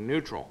staying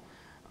neutral.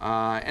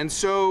 And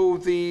so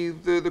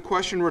the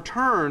question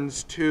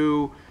returns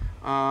to,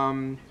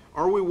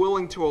 are we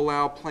willing to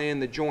allow play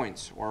in the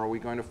joints, or are we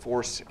going to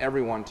force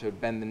everyone to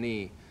bend the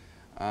knee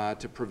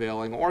to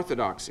prevailing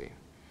orthodoxy?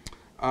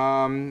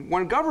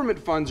 When government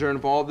funds are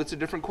involved, it's a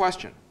different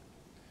question.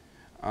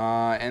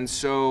 And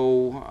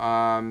so,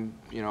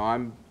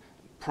 I'm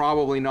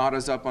probably not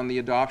as up on the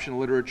adoption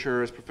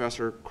literature as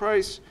Professor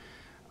Kreis,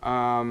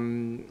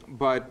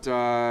 but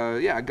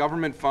yeah,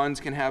 government funds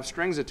can have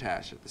strings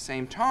attached. At the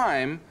same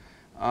time,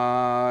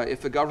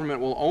 if the government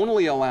will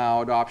only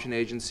allow adoption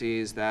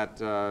agencies that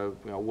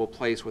will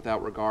place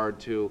without regard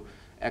to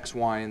X,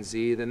 Y, and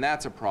Z, then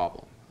that's a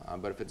problem.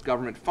 But if it's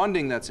government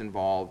funding that's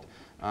involved,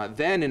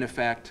 then, in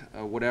effect,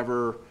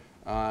 whatever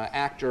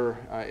actor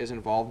is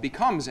involved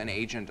becomes an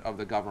agent of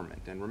the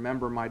government. And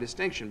remember my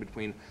distinction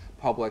between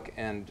public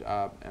and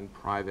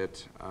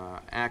private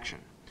action.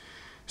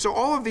 So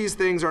all of these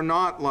things are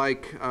not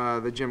like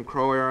the Jim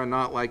Crow era,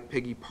 not like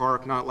Piggy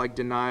Park, not like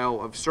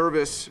denial of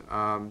service.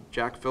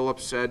 Jack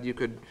Phillips said you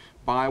could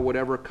buy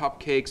whatever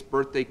cupcakes,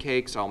 birthday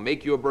cakes. I'll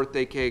make you a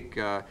birthday cake.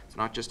 It's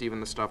not just even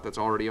the stuff that's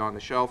already on the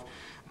shelf.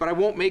 But I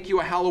won't make you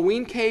a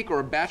Halloween cake or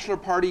a bachelor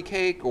party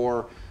cake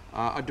or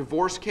a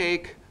divorce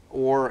cake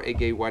or a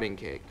gay wedding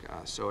cake.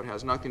 So it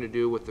has nothing to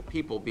do with the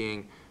people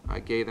being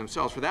gay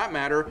themselves. For that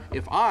matter,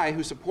 if I,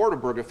 who support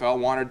Obergefell,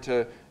 wanted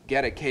to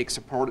get a cake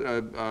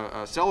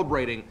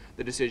celebrating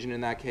the decision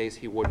in that case,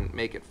 he wouldn't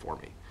make it for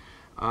me.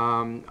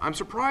 I'm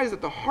surprised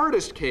that the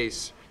hardest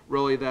case,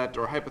 really,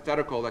 or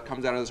hypothetical that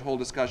comes out of this whole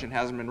discussion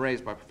hasn't been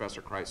raised by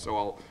Professor Christ, so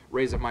I'll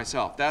raise it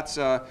myself. That's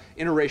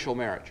interracial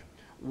marriage.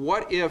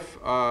 What if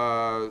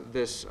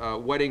this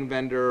wedding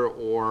vendor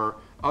or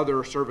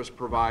other service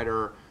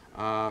provider,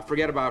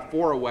 forget about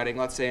for a wedding,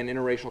 let's say an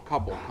interracial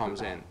couple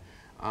comes in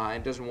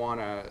and doesn't want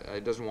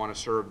to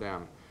serve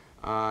them?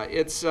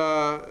 That's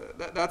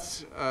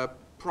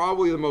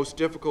probably the most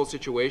difficult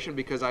situation,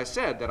 because I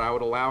said that I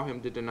would allow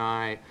him to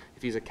deny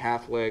if he's a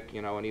Catholic,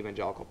 an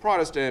evangelical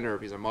Protestant, or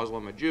if he's a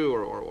Muslim, a Jew,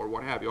 or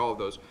what have you, all of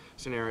those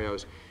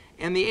scenarios.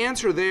 And the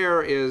answer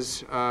there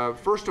is,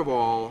 first of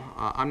all,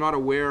 I'm not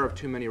aware of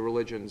too many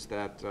religions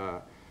that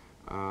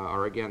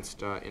are against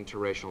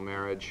interracial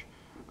marriage,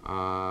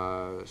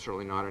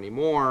 certainly not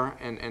anymore.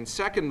 And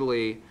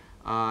secondly,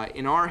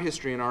 in our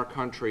history, in our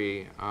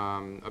country,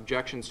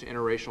 objections to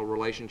interracial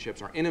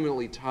relationships are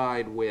intimately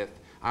tied with,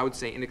 I would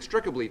say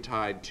inextricably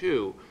tied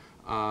to,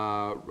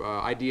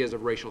 ideas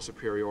of racial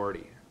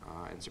superiority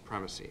and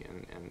supremacy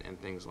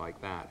and things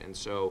like that. And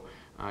so,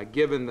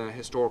 given the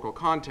historical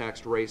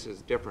context, race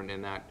is different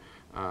in that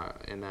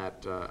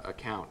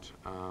account.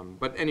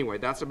 But anyway,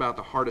 that's about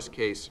the hardest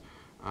case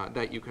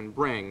that you can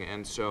bring.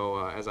 And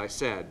so, as I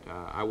said,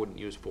 I wouldn't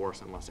use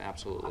force unless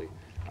absolutely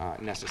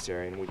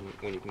necessary. And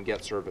when you can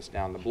get service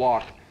down the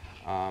block,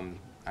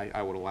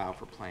 I would allow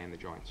for playing the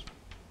joints.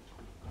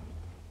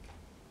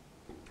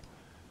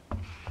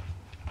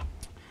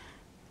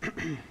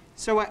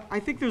 So I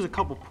think there's a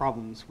couple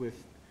problems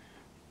with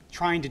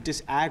trying to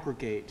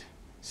disaggregate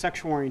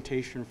sexual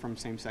orientation from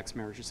same-sex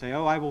marriage. To say,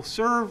 oh, I will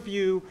serve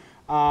you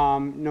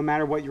no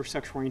matter what your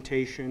sexual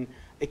orientation,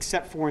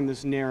 except for in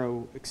this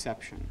narrow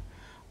exception.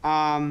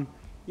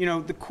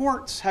 The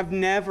courts have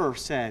never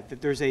said that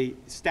there's a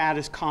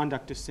status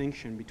conduct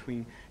distinction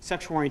between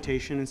sexual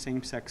orientation and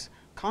same-sex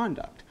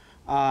conduct.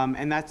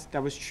 And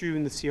that was true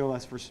in the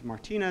CLS versus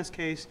Martinez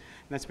case,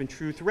 and that's been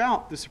true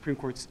throughout the Supreme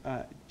Court's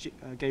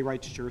gay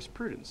rights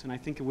jurisprudence. And I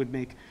think it would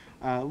make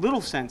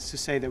little sense to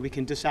say that we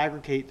can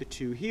disaggregate the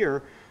two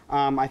here.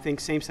 I think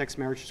same-sex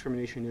marriage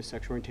discrimination is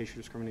sexual orientation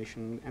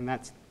discrimination, and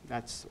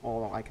that's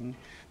all I can.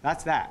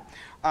 That's that.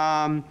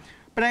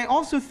 But I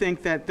also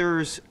think that there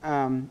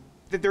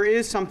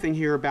is something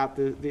here about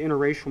the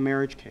interracial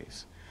marriage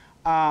case.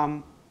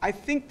 I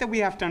think that we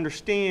have to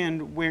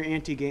understand where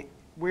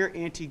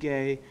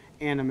anti-gay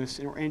animus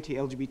or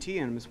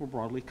anti-LGBT animus more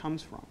broadly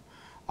comes from.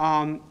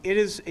 It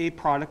is a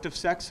product of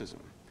sexism.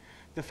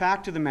 The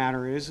fact of the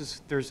matter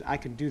is I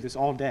could do this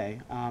all day,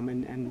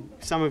 and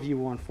some of you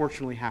will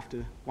unfortunately have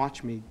to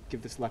watch me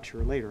give this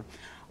lecture later.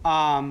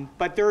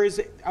 But there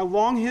is a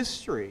long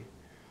history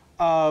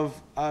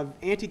of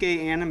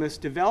anti-gay animus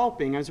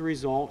developing as a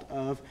result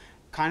of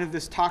kind of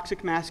this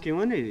toxic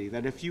masculinity,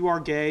 that if you are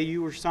gay,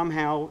 you are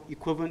somehow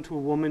equivalent to a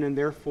woman, and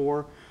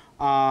therefore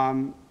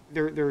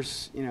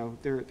there's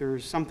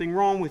something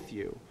wrong with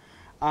you.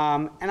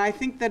 And I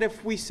think that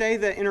if we say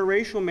that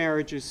interracial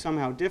marriage is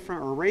somehow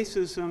different, or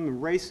racism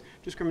and race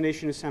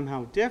discrimination is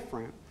somehow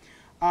different,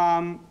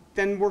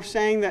 then we're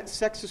saying that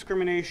sex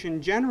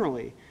discrimination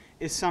generally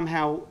is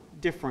somehow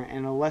different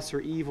and a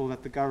lesser evil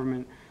that the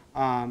government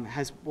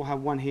will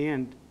have one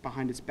hand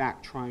behind its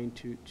back trying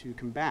to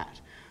combat.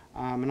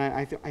 And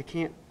I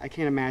can't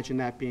imagine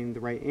that being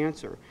the right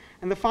answer.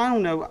 And the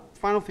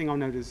final thing I'll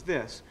note is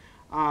this.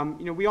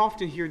 We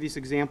often hear these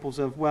examples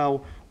of,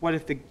 well, what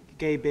if the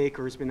gay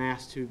baker has been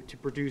asked to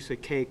produce a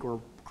cake or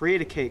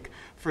create a cake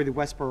for the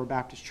Westboro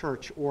Baptist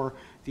Church, or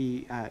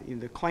the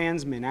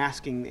Klansmen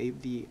asking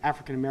the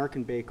African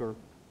American baker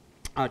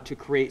to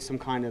create some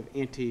kind of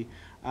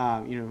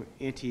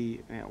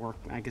or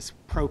I guess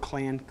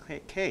pro-Klan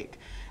cake.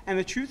 And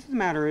the truth of the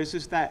matter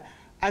is that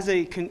as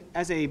a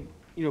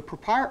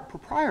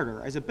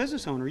proprietor, as a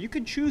business owner, you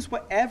can choose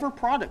whatever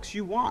products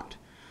you want,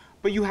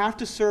 but you have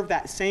to serve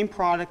that same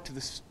product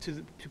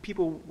to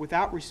people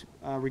without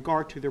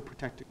regard to their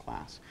protected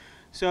class.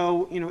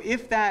 So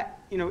if that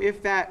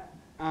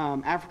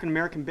African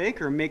American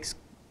baker makes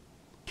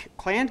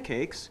Klan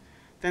cakes,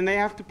 then they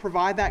have to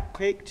provide that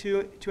cake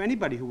to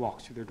anybody who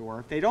walks through their door.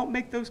 If they don't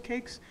make those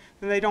cakes,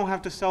 then they don't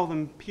have to sell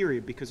them,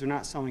 period, because they're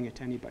not selling it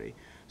to anybody.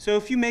 So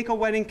if you make a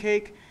wedding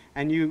cake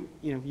and you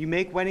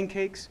make wedding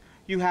cakes,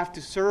 you have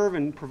to serve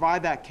and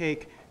provide that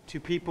cake to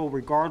people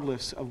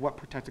regardless of what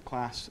protected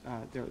class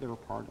they're a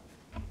part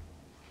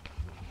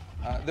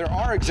of. There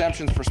are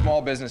exemptions for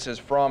small businesses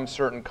from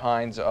certain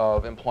kinds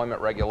of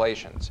employment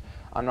regulations.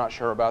 I'm not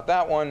sure about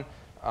that one.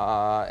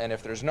 And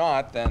if there's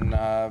not, then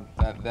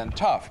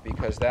tough,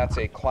 because that's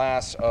a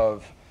class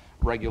of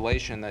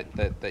regulation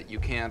that you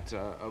can't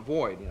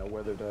avoid,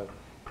 whether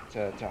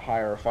to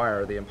hire or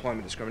fire, the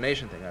employment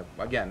discrimination thing.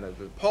 Again,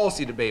 the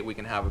policy debate we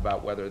can have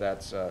about whether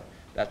that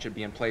should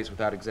be in place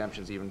without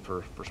exemptions even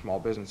for small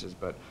businesses,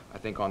 but I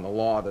think on the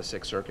law, the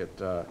Sixth Circuit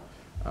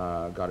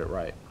got it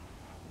right.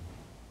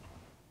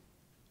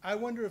 I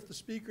wonder if the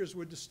speakers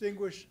would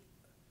distinguish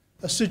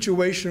a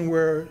situation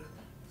where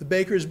the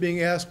baker is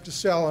being asked to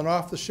sell an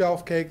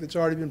off-the-shelf cake that's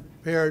already been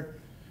prepared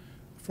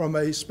from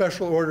a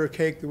special order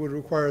cake that would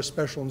require a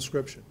special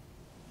inscription.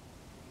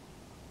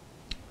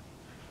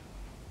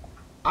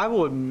 I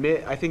will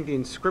admit, I think the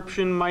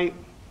inscription I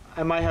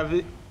might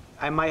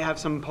have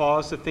some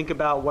pause to think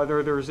about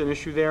whether there's an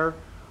issue there.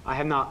 I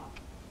have not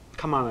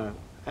I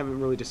haven't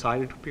really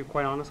decided, to be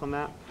quite honest on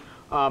that.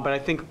 But I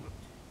think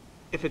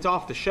if it's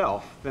off the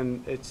shelf,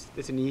 then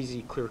it's an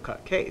easy,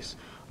 clear-cut case.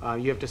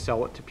 You have to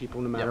sell it to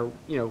people no matter,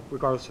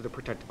 regardless of the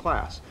protected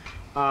class.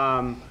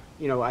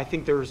 I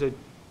think there's a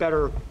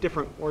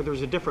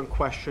different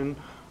question.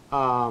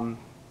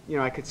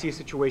 I could see a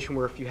situation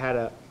where if you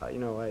had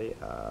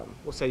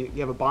we'll say you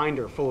have a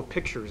binder full of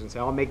pictures and say,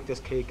 I'll make this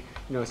cake,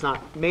 it's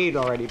not made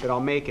already, but I'll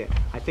make it.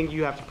 I think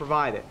you have to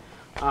provide it.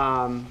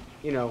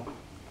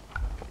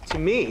 To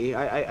me,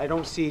 I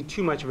don't see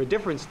too much of a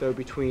difference, though,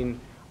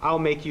 between I'll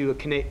make you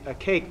a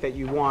cake that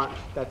you want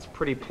that's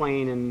pretty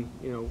plain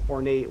and,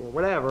 ornate or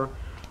whatever,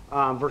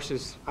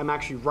 versus I'm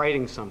actually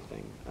writing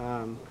something.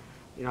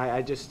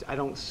 I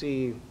don't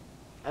see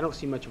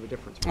much of a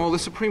difference. Well, the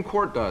Supreme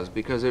Court does,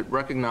 because it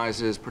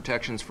recognizes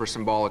protections for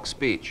symbolic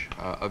speech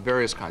of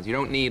various kinds. You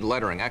don't need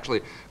lettering.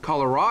 Actually,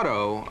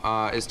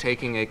 Colorado is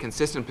taking a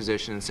consistent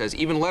position and says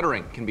even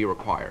lettering can be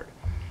required.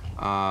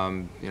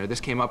 This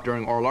came up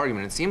during oral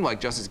argument. It seemed like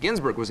Justice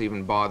Ginsburg was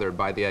even bothered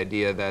by the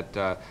idea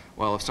that,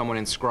 well, if someone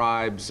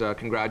inscribes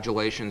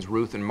congratulations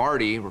Ruth and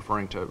Marty,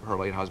 referring to her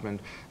late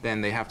husband, then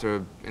they have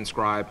to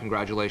inscribe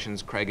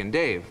congratulations Craig and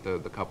Dave, the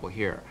couple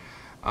here.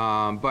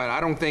 But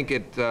I don't think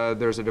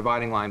there's a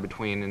dividing line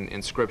between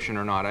inscription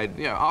or not.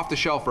 Off the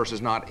shelf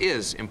versus not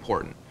is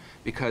important,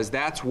 because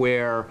that's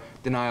where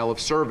denial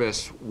of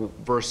service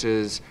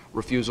versus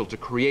refusal to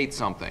create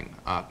something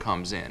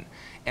comes in.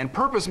 And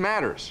purpose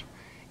matters.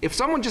 If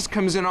someone just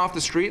comes in off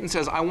the street and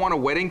says, I want a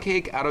wedding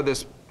cake out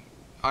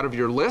of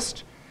your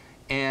list,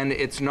 and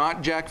it's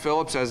not Jack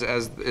Phillips, as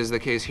is the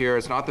case here,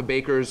 it's not the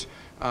baker's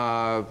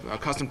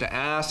accustomed to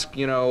ask,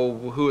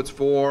 who it's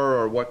for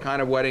or what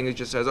kind of wedding, he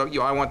just says, oh,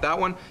 I want that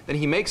one, then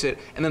he makes it,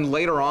 and then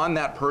later on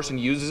that person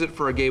uses it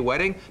for a gay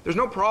wedding, there's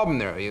no problem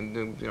there.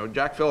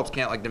 Jack Phillips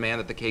can't demand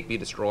that the cake be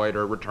destroyed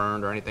or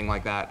returned or anything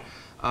like that.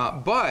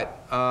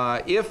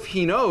 But if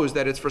he knows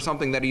that it's for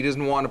something that he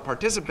doesn't want to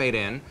participate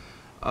in,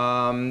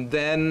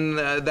 then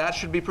that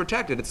should be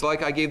protected. It's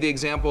like I gave the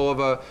example of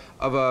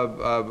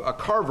a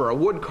carver, a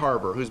wood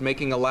carver, who's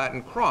making a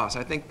Latin cross.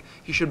 I think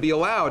he should be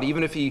allowed,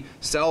 even if he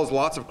sells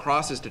lots of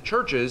crosses to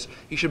churches,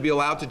 he should be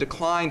allowed to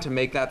decline to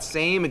make that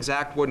same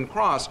exact wooden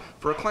cross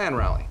for a Klan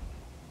rally.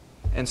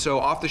 And so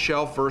off the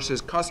shelf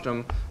versus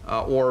custom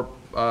or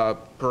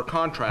per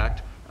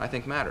contract, I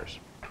think matters.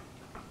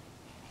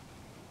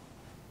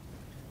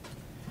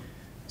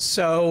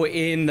 So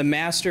in the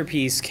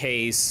Masterpiece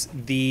case,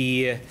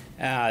 the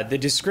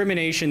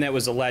discrimination that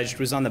was alleged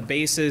was on the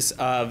basis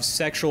of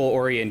sexual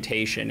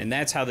orientation, and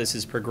that's how this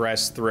has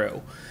progressed through.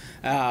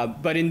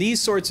 But in these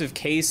sorts of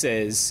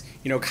cases,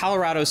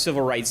 Colorado's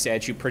civil rights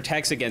statute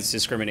protects against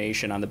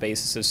discrimination on the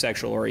basis of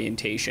sexual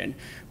orientation.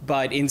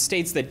 But in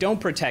states that don't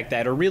protect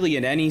that, or really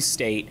in any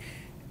state,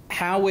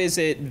 how is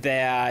it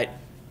that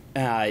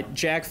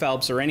Jack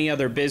Phelps or any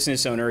other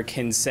business owner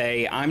can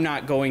say, I'm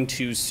not going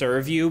to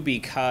serve you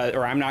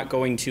or I'm not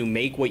going to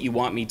make what you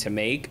want me to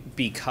make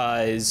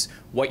because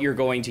what you're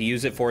going to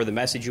use it for, the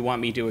message you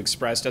want me to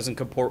express, doesn't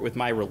comport with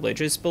my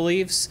religious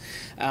beliefs?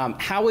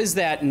 How is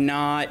that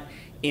not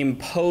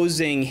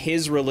imposing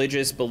his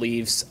religious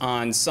beliefs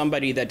on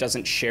somebody that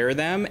doesn't share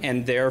them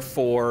and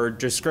therefore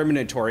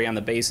discriminatory on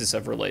the basis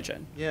of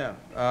religion? Yeah,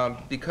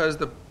 because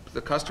the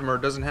customer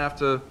doesn't have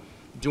to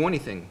do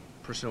anything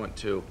pursuant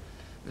to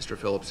Mr.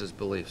 Phillips's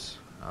beliefs.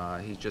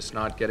 He's just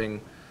not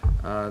getting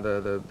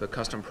the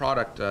custom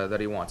product that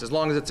he wants, as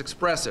long as it's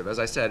expressive. As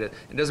I said, it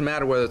doesn't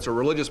matter whether it's a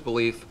religious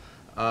belief.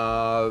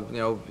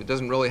 It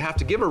doesn't really have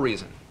to give a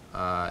reason.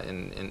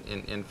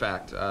 In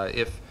fact,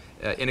 if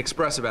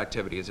inexpressive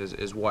activities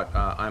is what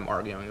I'm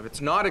arguing. If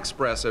it's not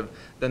expressive,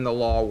 then the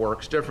law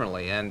works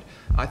differently. And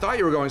I thought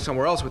you were going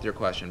somewhere else with your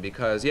question,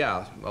 because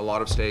yeah, a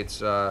lot of states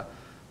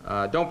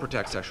don't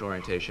protect sexual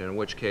orientation. In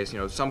which case,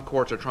 some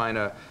courts are trying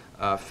to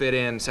fit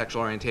in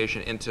sexual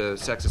orientation into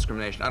sex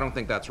discrimination. I don't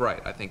think that's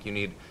right. I think you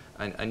need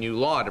a new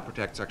law to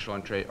protect sexual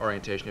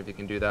orientation if you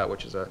can do that,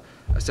 which is a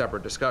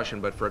separate discussion.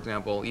 But for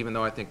example, even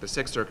though I think the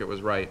Sixth Circuit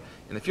was right,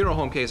 in the funeral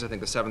home case, I think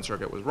the Seventh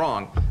Circuit was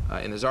wrong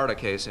in the Zarda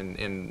case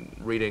in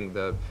reading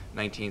the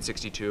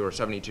 1962 or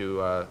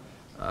 72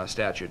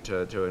 statute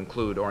to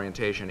include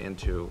orientation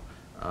into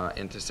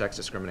sex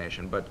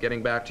discrimination. But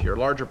getting back to your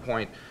larger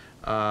point,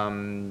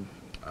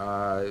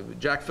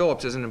 Jack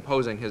Phillips isn't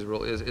imposing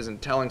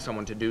isn't telling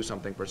someone to do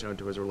something pursuant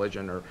to his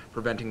religion or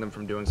preventing them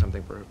from doing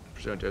something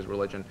pursuant to his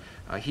religion.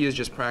 He is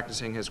just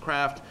practicing his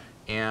craft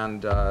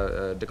and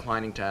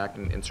declining to act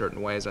in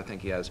certain ways. I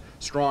think he has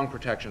strong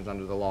protections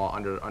under the law,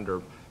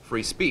 under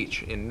free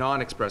speech. In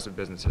non-expressive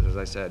businesses, as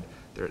I said,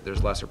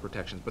 there's lesser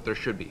protections, but there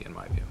should be, in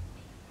my view.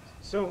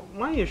 So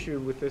my issue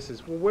with this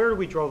is, well, where do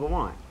we draw the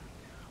line?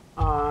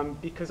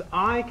 Because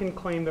I can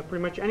claim that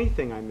pretty much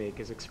anything I make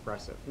is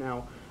expressive.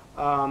 Now,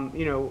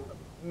 you know,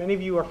 many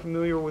of you are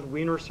familiar with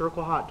Wiener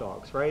Circle hot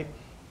dogs, right?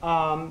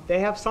 They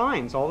have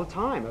signs all the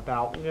time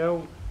about, you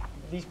know,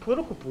 these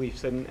political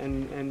beliefs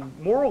and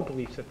moral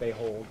beliefs that they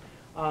hold.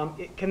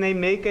 Can they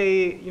make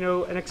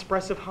an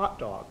expressive hot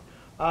dog?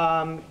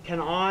 I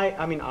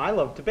mean, I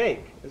love to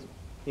bake.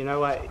 You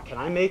know,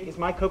 is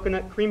my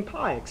coconut cream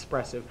pie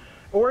expressive?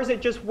 Or is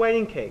it just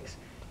wedding cakes?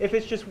 If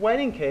it's just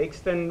wedding cakes,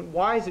 then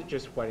why is it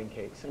just wedding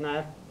cakes? And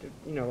I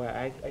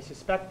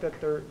suspect that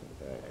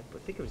I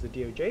think it was the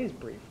DOJ's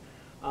brief,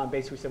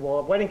 basically said,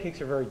 well, wedding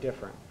cakes are very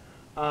different.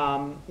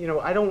 You know,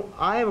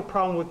 I have a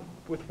problem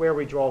with where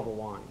we draw the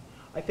line.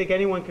 I think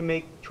anyone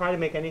can try to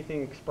make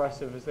anything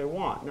expressive as they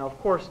want. Now, of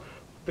course,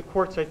 the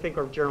courts, I think,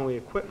 are generally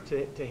equipped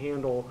to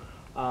handle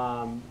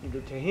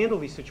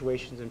these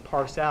situations and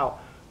parse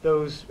out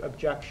those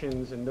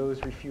objections and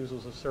those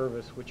refusals of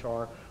service which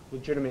are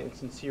legitimate and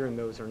sincere and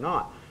those are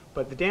not.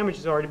 But the damage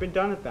has already been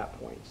done at that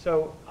point.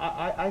 So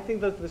I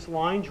think that this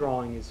line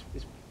drawing is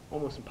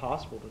almost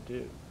impossible to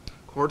do.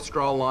 Courts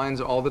draw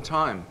lines all the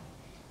time.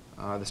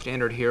 The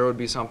standard here would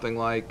be something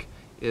like,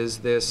 is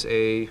this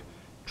a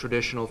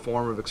traditional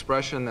form of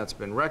expression that's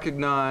been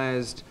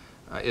recognized?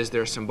 Is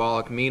there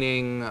symbolic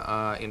meaning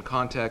in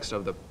context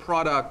of the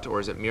product, or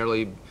is it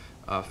merely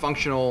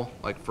functional?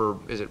 Like,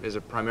 is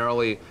it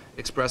primarily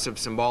expressive,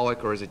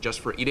 symbolic, or is it just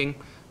for eating?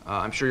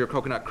 I'm sure your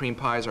coconut cream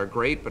pies are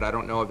great, but I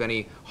don't know of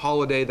any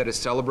holiday that is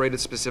celebrated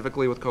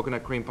specifically with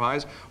coconut cream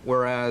pies,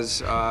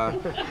 whereas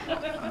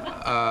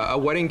a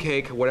wedding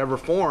cake, whatever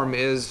form,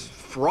 is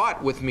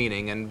fraught with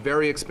meaning and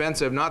very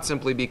expensive, not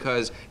simply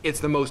because it's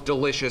the most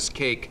delicious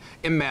cake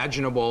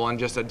imaginable and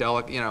just a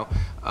delicate, you know,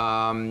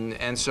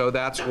 and so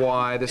that's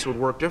why this would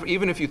work different.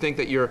 Even if you think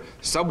that you're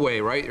Subway,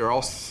 right, you're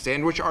all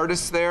sandwich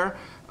artists there,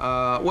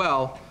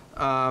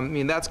 I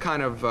mean, that's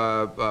kind of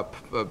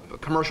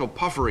commercial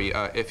puffery,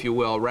 if you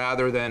will,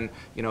 rather than,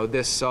 you know,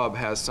 this sub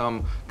has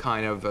some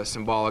kind of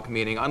symbolic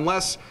meaning.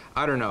 Unless,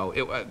 I don't know,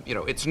 you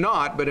know, it's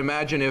not, but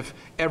imagine if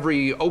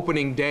every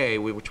opening day,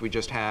 which we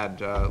just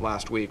had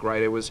last week,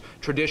 right, it was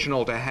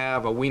traditional to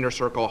have a Wiener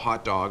Circle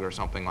hot dog or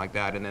something like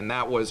that, and then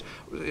that was,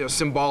 you know,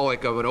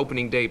 symbolic of an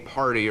opening day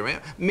party,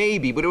 or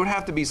maybe, but it would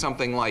have to be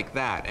something like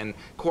that. And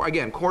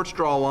again, courts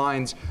draw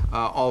lines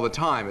all the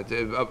time,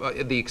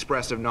 the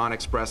expressive,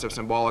 non-expressive,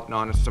 symbolic,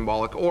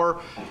 non-symbolic,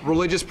 or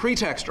religious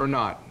pretext or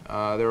not.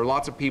 There are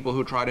lots of people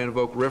who try to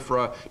invoke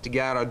RFRA to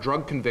get out a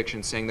drug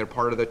conviction saying they're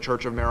part of the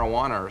Church of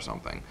Marijuana or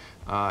something.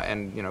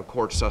 And, you know,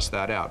 courts suss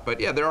that out.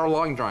 But yeah, there are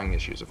line drawing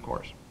issues, of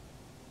course.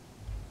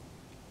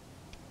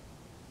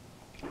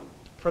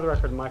 For the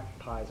record, my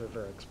pies are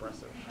very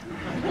expressive.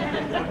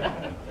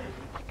 I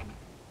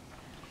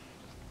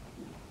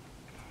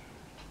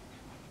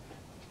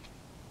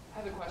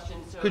have a question.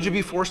 So Could you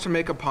be forced to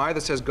make a pie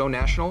that says "Go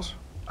Nationals"?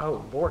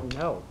 Oh, Lord,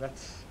 no.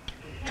 That's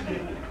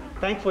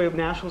thankfully,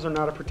 nationals are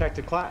not a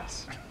protected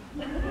class.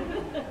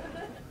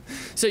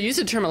 So you use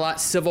the term a lot,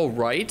 civil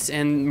rights,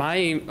 and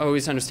my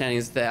always understanding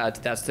is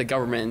that that's the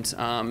government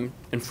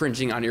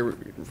infringing on your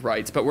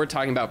rights, but we're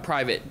talking about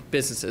private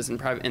businesses and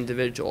private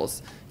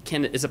individuals.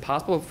 Is it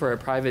possible for a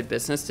private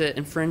business to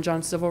infringe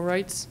on civil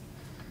rights?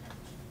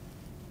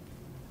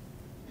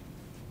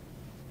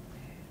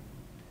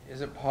 Is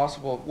it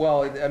possible?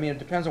 Well, I mean, it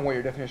depends on what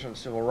your definition of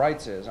civil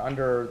rights is.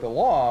 Under the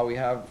law, we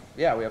have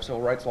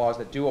civil rights laws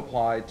that do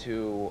apply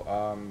to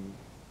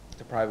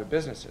private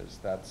businesses.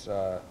 That's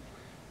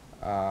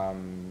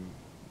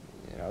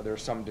you know,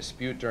 there's some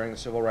dispute during the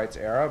civil rights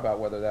era about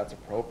whether that's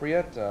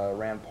appropriate.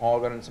 Rand Paul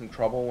got in some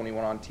trouble when he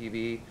went on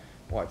TV,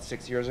 what,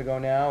 6 years ago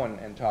now,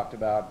 and talked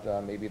about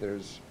maybe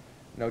there's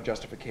no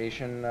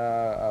justification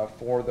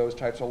for those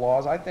types of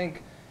laws. I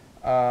think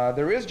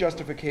there is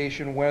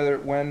justification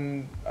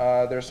when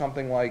there's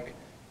something like,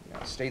 you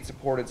know,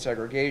 state-supported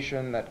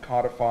segregation that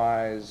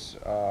codifies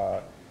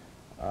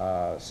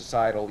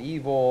societal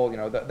evil, you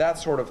know, that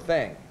sort of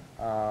thing.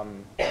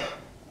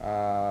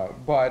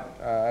 But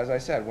as I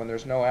said, when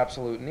there's no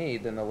absolute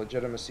need, then the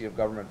legitimacy of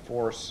government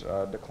force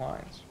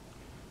declines.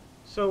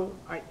 So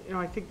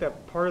I think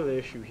that part of the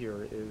issue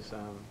here is,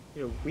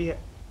 you know, it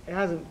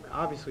hasn't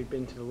obviously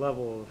been to the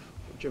level of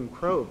Jim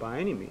Crow by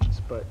any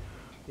means, but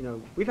you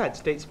know, we've had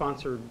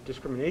state-sponsored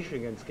discrimination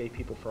against gay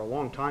people for a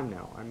long time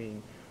now. I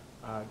mean,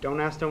 don't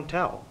ask, don't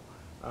tell.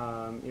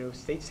 You know,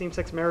 state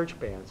same-sex marriage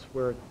bans,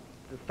 where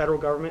the federal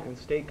government and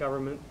state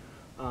government,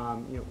 you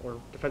know, or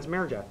Defense of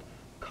Marriage Act,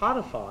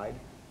 codified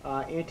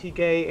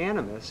anti-gay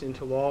animus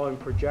into law and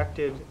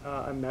projected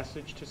a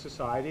message to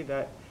society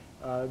that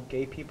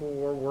gay people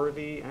were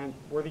worthy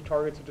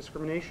targets of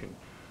discrimination.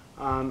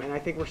 And I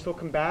think we're still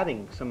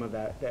combating some of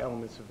that, the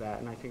elements of that.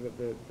 And I think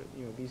that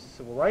these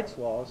civil rights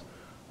laws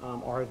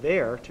are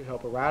there to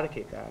help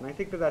eradicate that. And I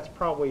think that that's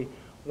probably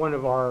one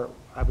of our,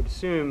 I would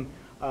assume,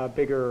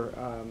 bigger,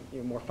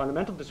 more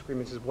fundamental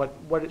disagreements is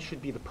what it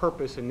should be the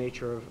purpose and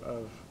nature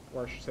of,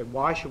 or I should say,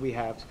 why should we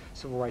have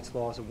civil rights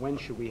laws and when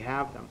should we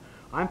have them?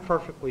 I'm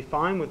perfectly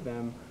fine with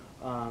them,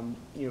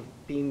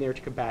 being there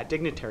to combat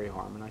dignitary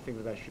harm, and I think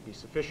that that should be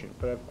sufficient.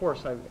 But of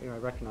course, I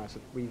recognize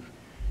that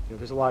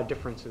there's a lot of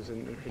differences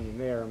in opinion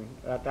there, and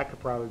that could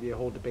probably be a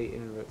whole debate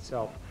in and of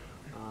itself.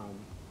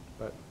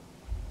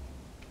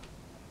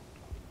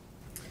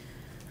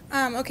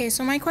 Okay,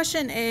 so my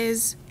question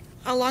is,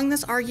 along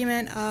this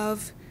argument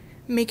of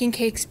making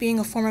cakes being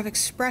a form of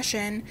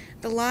expression,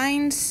 the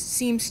line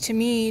seems to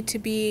me to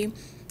be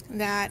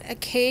that a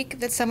cake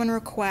that someone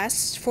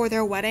requests for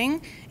their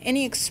wedding,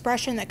 any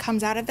expression that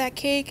comes out of that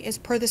cake is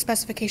per the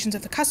specifications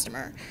of the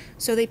customer.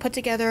 So they put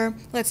together,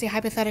 let's say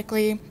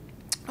hypothetically,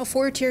 a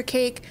 4-tier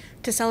cake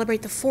to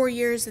celebrate the 4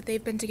 years that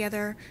they've been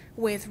together,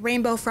 with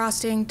rainbow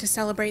frosting to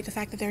celebrate the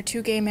fact that they're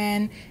 2 gay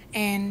men,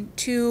 and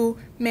 2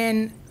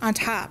 men on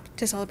top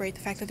to celebrate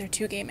the fact that they're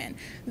 2 gay men.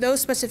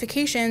 Those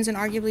specifications, and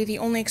arguably the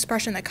only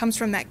expression that comes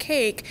from that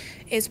cake,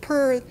 is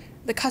per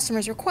the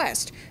customer's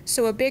request.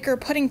 So a baker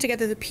putting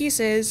together the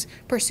pieces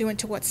pursuant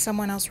to what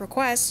someone else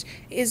requests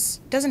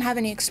doesn't have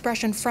any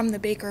expression from the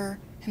baker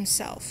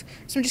himself.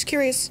 So I'm just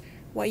curious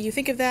what you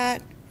think of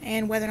that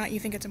and whether or not you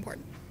think it's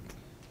important.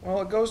 Well,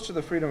 it goes to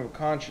the freedom of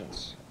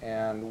conscience,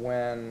 and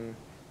when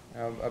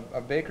a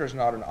baker's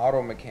not an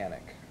auto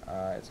mechanic,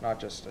 it's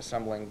not just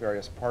assembling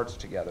various parts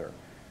together.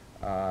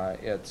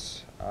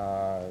 It's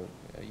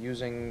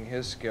using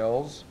his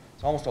skills.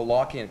 It's almost a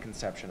Lockean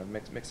conception of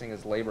mixing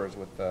his labors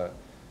with the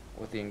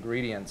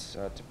ingredients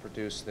to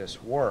produce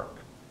this work.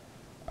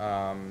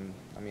 I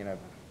mean, it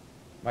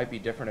might be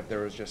different if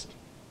there was just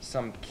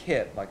some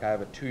kit, like I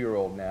have a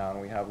 2-year-old now, and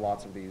we have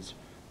lots of these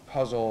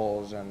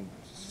puzzles and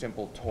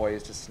simple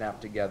toys to snap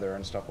together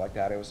and stuff like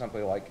that. It was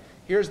something like,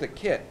 here's the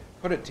kit,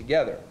 put it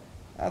together.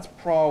 That's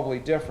probably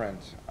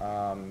different,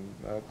 a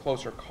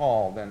closer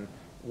call than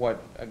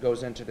what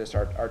goes into this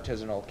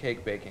artisanal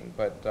cake baking.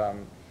 But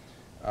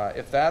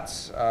if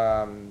that's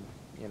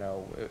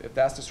if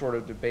that's the sort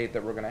of debate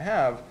that we're going to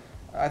have,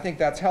 I think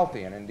that's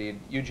healthy. And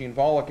indeed, Eugene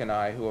Volokh and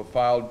I, who have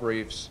filed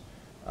briefs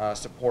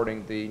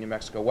supporting the New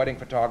Mexico wedding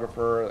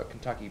photographer, a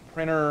Kentucky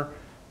printer,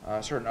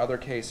 certain other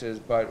cases,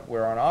 but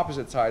we're on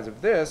opposite sides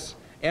of this,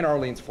 and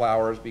Arlene's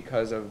Flowers,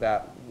 because of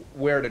that,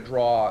 where to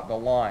draw the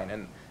line.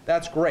 And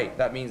that's great.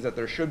 That means that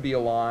there should be a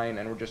line,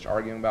 and we're just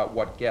arguing about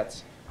what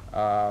gets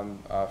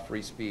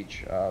free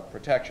speech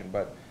protection.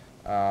 But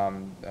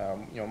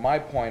my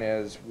point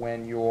is,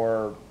 when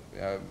you're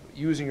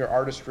using your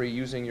artistry,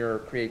 using your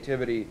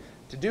creativity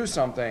to do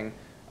something,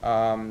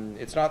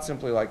 it's not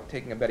simply like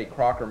taking a Betty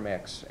Crocker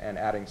mix and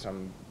adding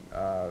some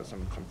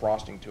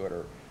frosting to it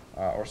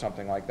or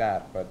something like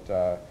that.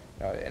 But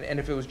and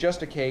if it was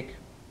just a cake,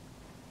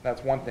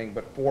 that's one thing.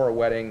 But for a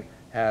wedding,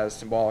 has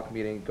symbolic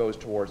meaning, goes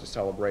towards a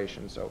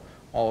celebration. So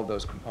all of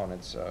those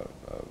components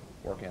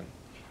work in.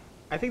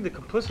 I think the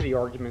complicity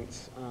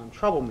arguments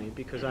trouble me,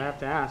 because I have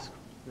to ask,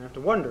 and I have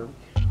to wonder,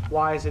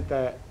 why is it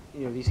that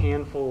these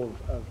handful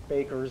of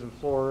bakers and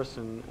florists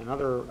and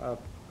other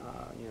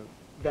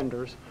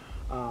vendors,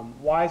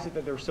 why is it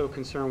that they're so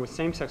concerned with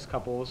same-sex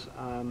couples,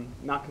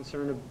 not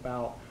concerned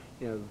about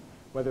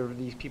whether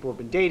these people have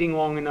been dating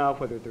long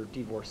enough, whether they're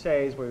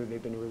divorcees, whether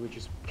they've been in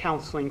religious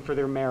counseling for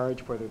their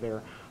marriage, whether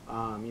they're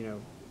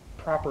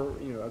proper,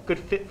 a good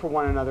fit for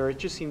one another. It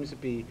just seems to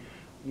be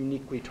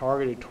uniquely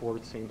targeted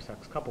towards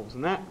same-sex couples,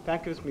 and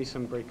that gives me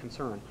some great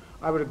concern.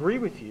 I would agree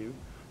with you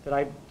that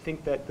I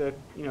think that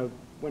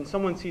when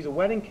someone sees a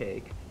wedding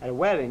cake at a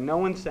wedding, no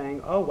one's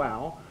saying, "Oh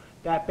wow,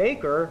 that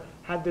baker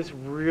had this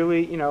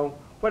really,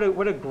 what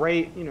a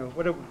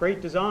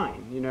great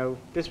design.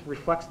 This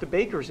reflects the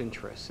baker's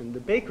interests and the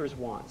baker's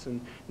wants,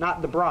 and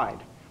not the bride,"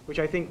 which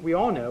I think we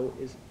all know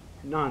is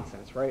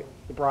nonsense, right?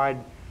 The bride,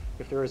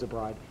 if there is a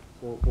bride,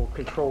 will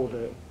control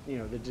the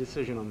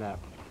decision on that,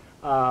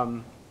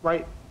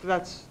 right?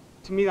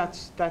 To me,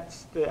 that's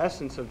the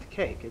essence of the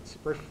cake. It's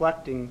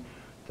reflecting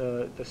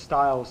the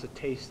styles, the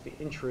taste, the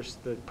interests,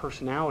 the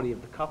personality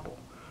of the couple,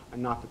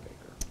 and not the baker.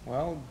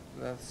 Well,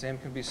 The same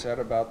can be said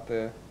about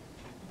the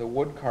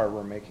wood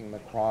carver making the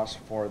cross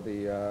for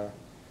the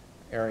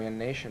Aryan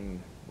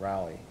Nation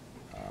rally.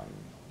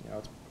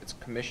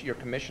 You're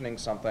commissioning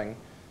something.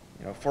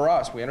 For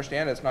us, we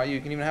understand it's not you.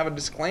 You can even have a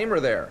disclaimer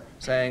there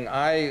saying,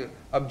 "I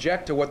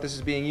object to what this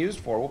is being used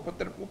for." We'll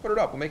put it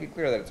up. We'll make it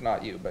clear that it's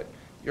not you, but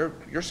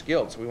you're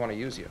skilled, so we want to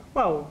use you.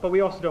 Well, but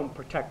we also don't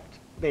protect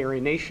the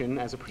Aryan Nation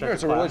as a protected class.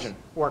 It's a religion.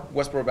 Or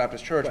Westboro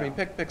Baptist Church. Well, I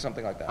mean, pick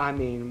something like that. I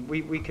mean,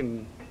 we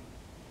can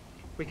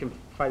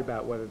fight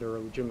about whether they're a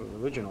legitimate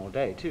religion all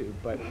day too,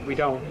 but we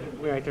don't.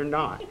 They're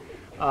not.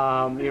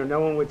 No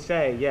one would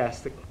say,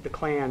 yes, the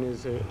Klan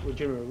is a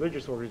legitimate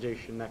religious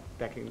organization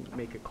that can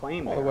make a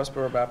claim. Well, there. the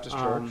Westboro Baptist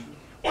Church.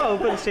 Well,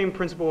 but the same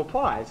principle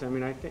applies. I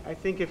mean, I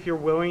think if you're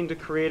willing to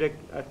create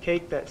a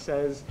cake that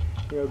says,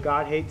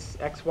 God hates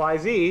X, Y,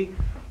 Z,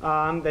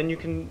 then you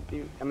can,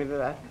 I mean,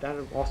 that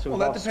also Well,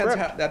 that involves depends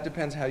script. how, that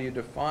depends how you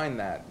define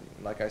that.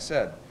 Like I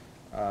said,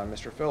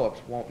 Mr.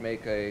 Phillips won't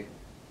make a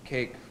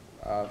cake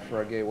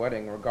for a gay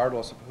wedding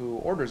regardless of who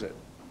orders it.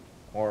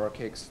 Or a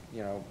cake's,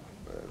 you know,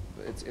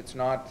 it's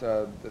not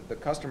the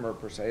customer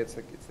per se,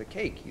 it's the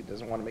cake. He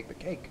doesn't want to make the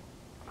cake.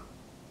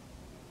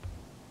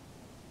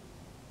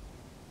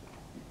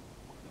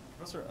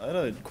 Professor, I had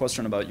a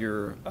question about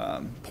your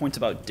point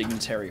about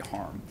dignitary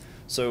harm.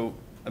 So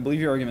I believe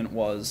your argument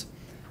was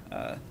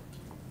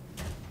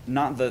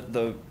not that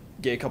the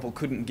gay couple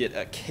couldn't get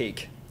a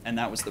cake, and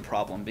that was the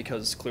problem,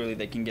 because clearly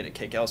they can get a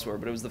cake elsewhere,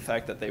 but it was the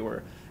fact that they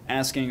were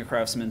asking a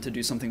craftsman to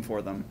do something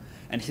for them,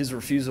 and his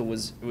refusal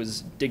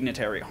was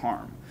dignitary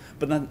harm.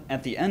 But then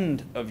at the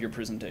end of your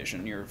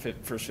presentation, your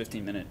first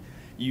 15-minute,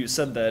 you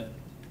said that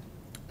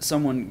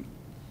someone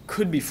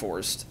could be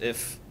forced,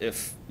 if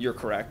you're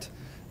correct,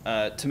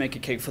 to make a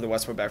cake for the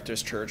Westboro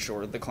Baptist Church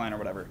or the Klan or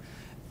whatever.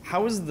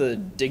 How is the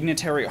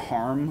dignitary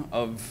harm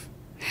of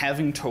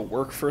having to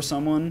work for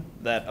someone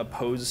that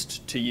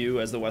opposed to you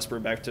as the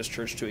Westboro Baptist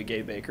Church to a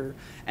gay baker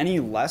any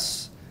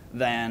less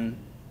than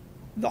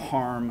the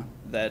harm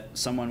that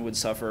someone would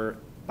suffer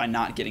by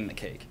not getting the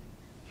cake?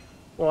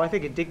 Well, I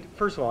think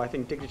first of all, I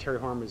think dignitary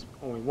harm is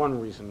only one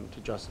reason to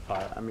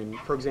justify it. I mean,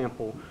 for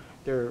example,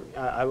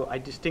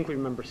 I distinctly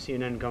remember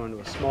CNN going to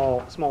a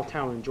small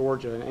town in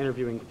Georgia and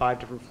interviewing 5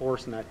 different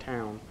florists in that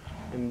town,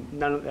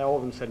 and all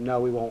of them said no,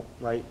 we won't.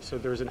 Right? So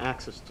there's an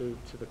access to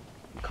the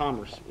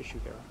commerce issue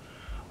there.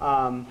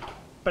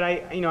 But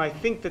I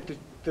think that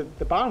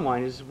the bottom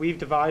line is we've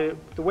divided,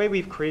 the way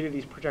we've created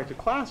these protected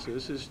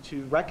classes is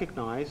to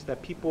recognize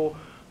that people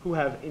who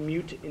have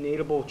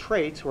immutable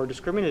traits, who are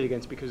discriminated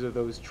against because of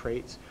those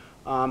traits,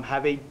 we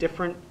have a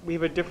different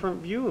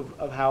view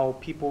of how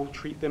people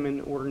treat them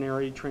in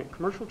ordinary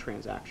commercial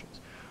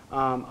transactions.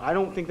 I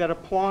don't think that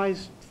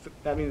applies,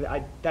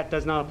 that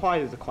does not apply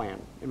to the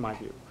Klan, in my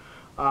view.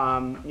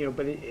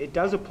 But it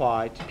does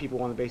apply to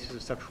people on the basis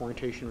of sexual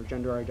orientation or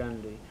gender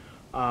identity.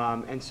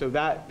 And so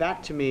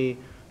that to me,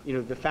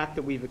 the fact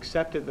that we've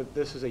accepted that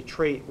this is a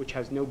trait which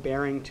has no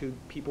bearing to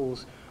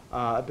people's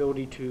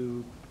ability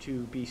to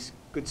be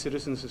good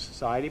citizens of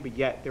society, but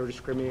yet they're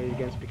discriminated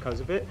against because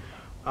of it,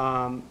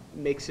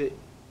 makes it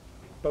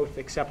both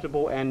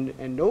acceptable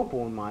and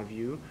noble, in my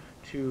view,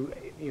 to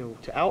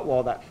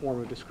outlaw that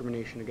form of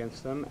discrimination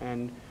against them.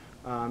 And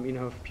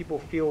if people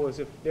feel as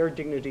if their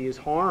dignity is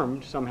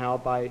harmed somehow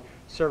by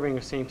serving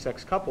a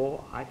same-sex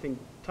couple, I think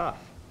tough.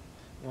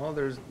 Well,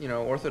 there's,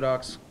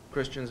 Orthodox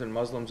Christians and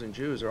Muslims and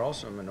Jews are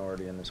also a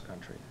minority in this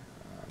country.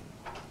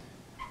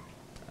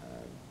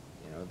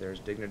 There's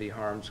dignity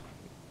harms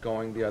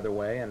going the other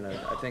way, and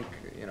I think,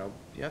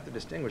 you have to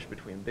distinguish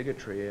between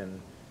bigotry and,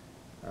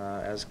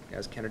 as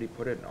Kennedy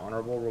put it,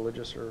 honorable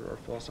religious or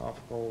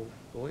philosophical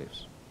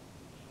beliefs.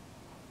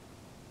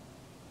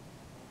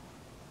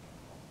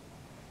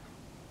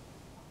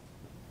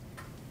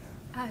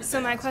 So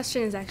my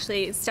question is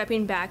actually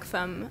stepping back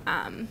from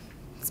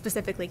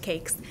specifically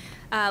cakes,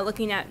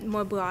 looking at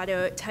more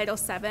broader Title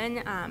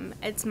VII.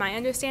 It's my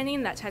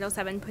understanding that Title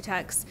VII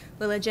protects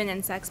religion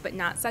and sex, but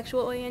not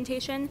sexual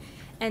orientation.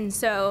 And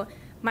so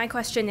my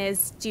question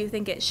is, do you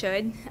think it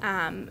should?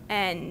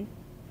 And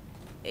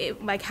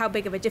how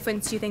big of a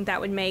difference do you think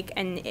that would make?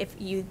 And if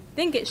you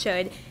think it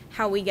should,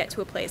 how we get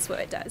to a place where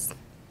it does?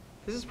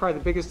 This is probably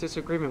the biggest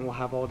disagreement we'll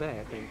have all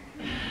day, I think.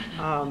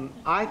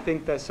 I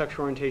think that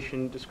sexual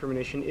orientation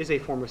discrimination is a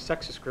form of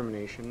sex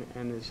discrimination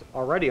and is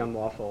already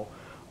unlawful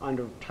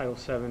under Title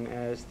VII,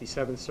 as the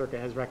Seventh Circuit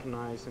has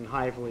recognized in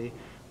Hively,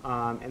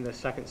 and the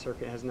Second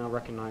Circuit has now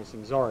recognized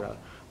in Zarda.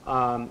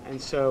 And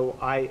so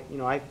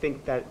I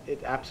think that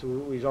it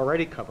absolutely is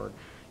already covered.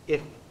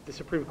 If the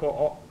Supreme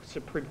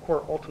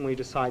Court ultimately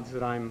decides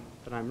that I'm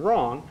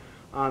wrong,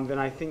 then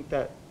I think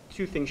that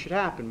two things should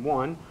happen.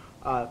 One,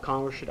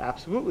 Congress should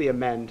absolutely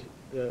amend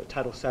the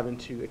Title VII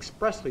to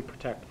expressly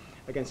protect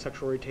against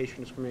sexual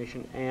orientation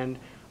discrimination and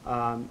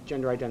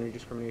gender identity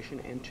discrimination.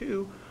 And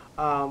two,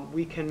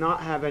 we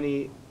cannot have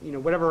any,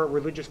 whatever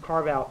religious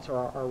carve-outs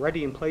are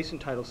already in place in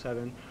Title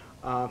VII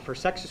for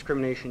sex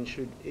discrimination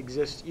should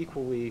exist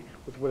equally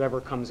with whatever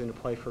comes into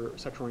play for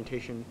sexual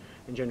orientation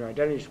and gender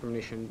identity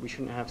discrimination. We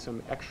shouldn't have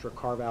some extra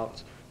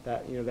carve-outs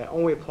that, that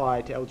only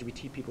apply to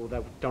LGBT people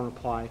that don't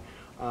apply,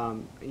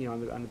 on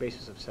the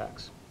basis of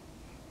sex.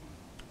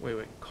 Wait,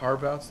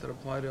 carve-outs that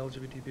apply to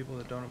LGBT people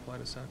that don't apply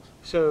to sex?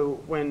 So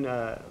when,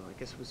 I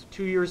guess it was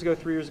 3 years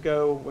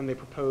ago, when they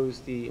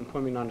proposed the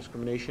Employment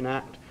Non-Discrimination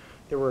Act,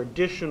 there were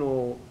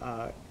additional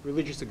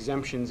religious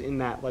exemptions in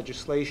that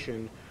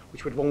legislation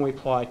which would only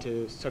apply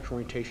to sexual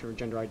orientation or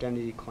gender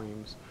identity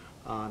claims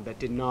that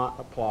did not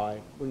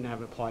apply, wouldn't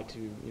have applied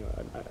to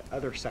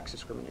other sex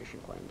discrimination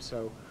claims.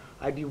 So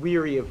I'd be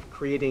weary of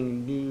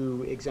creating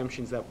new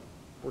exemptions that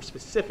were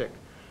specific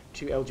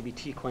to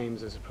LGBT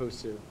claims as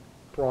opposed to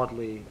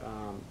broadly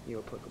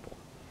applicable.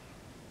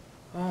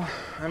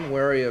 I'm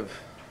wary of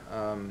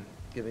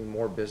giving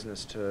more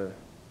business to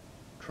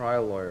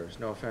trial lawyers.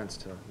 No offense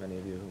to many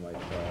of you who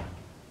might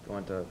go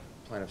into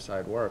plaintiff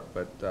side work,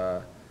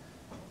 but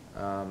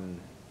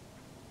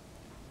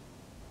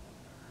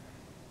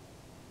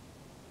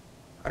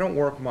I don't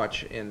work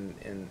much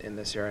in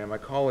this area. My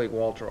colleague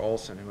Walter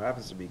Olson, who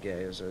happens to be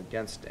gay, is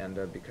against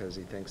ENDA because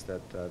he thinks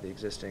that the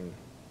existing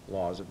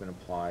laws have been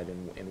applied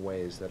in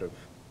ways that have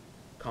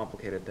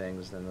complicated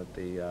things, and that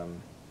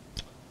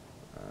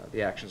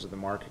the actions of the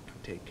market can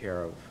take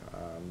care of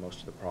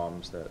most of the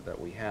problems that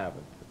we have,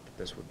 and that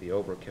this would be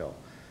overkill.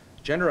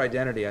 Gender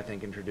identity, I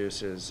think,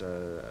 introduces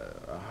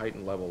a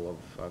heightened level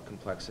of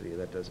complexity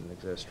that doesn't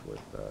exist with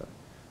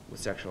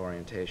sexual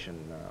orientation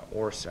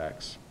or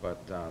sex.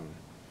 But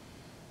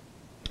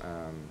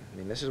I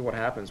mean, this is what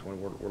happens when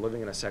we're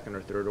living in a second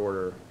or third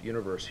order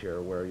universe here,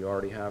 where you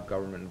already have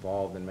government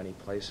involved in many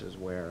places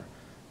where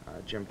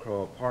Jim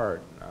Crow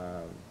apart,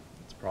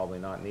 it's probably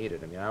not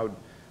needed. I mean,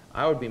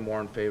 I would be more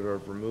in favor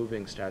of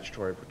removing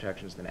statutory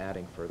protections than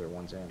adding further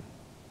ones in.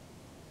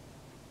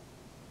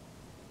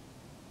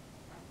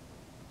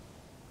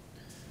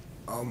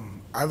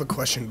 I have a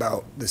question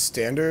about the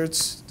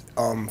standards.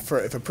 For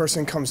if a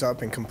person comes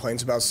up and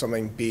complains about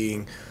something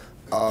being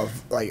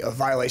like a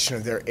violation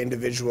of their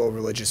individual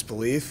religious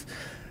belief,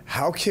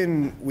 how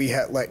can we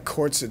let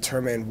courts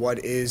determine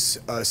what is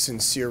a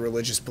sincere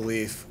religious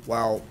belief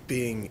while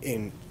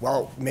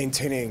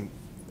maintaining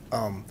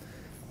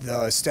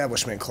the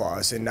Establishment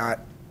Clause and not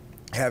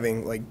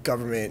having like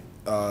government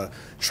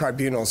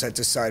tribunals that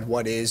decide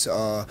what is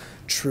a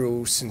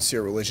true,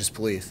 sincere religious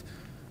belief?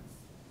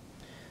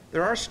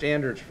 There are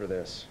standards for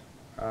this.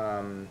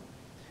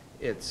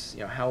 It's,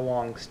 how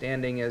long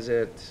standing is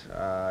it?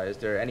 Is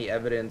there any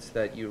evidence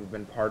that you've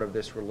been part of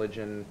this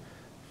religion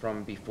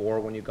from before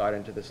when you got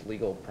into this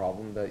legal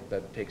problem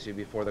that takes you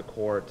before the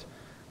court?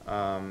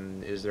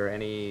 Is there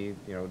any,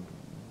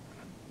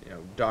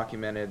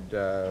 documented,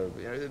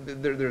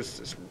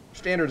 there's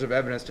standards of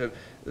evidence to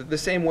the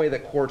same way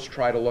that courts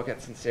try to look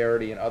at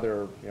sincerity in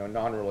other,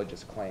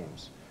 non-religious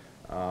claims.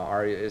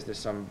 Is there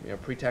some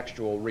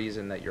pretextual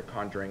reason that you're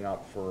conjuring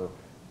up for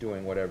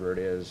doing whatever it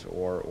is,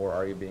 or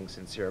are you being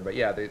sincere? But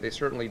yeah, they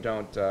certainly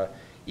don't,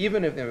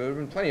 even if there have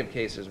been plenty of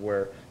cases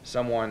where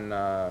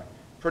someone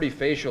pretty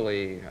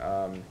facially,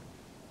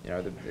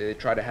 they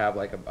try to have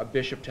like a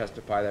bishop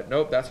testify that,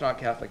 nope, that's not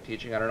Catholic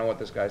teaching, I don't know what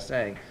this guy's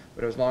saying,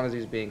 but as long as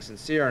he's being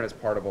sincere and it's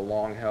part of a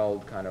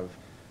long-held kind of,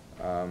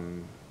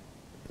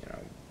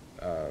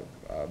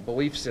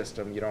 belief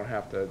system, you don't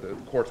have to, the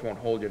courts won't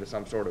hold you to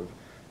some sort of,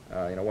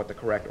 what the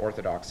correct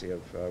orthodoxy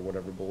of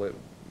whatever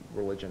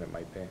religion it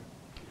might be.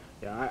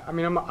 Yeah, I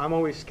mean, I'm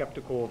always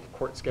skeptical of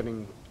courts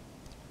getting.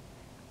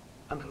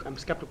 I'm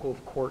skeptical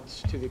of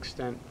courts to the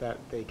extent that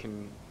they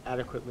can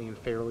adequately and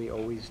fairly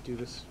always do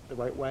this the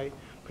right way,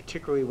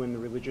 particularly when the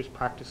religious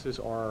practices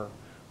are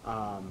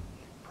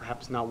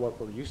perhaps not what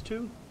we're used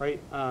to,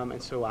 right?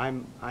 And so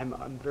I'm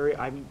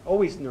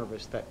always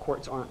nervous that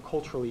courts aren't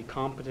culturally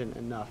competent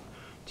enough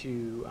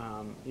to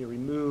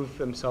remove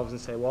themselves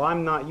and say, well,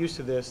 I'm not used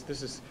to this.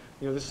 This is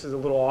this is a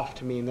little off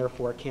to me, and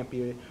therefore it can't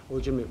be a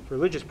legitimate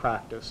religious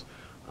practice.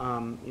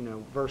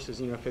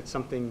 Versus if it's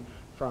something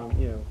from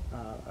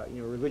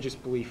religious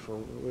belief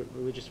or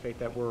religious faith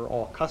that we're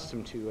all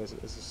accustomed to as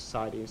a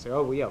society, and say,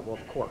 oh well, yeah, well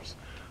of course.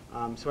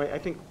 So I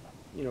think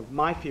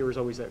my fear is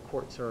always that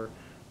courts are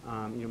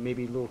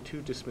maybe a little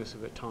too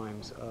dismissive at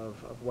times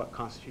of what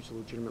constitutes a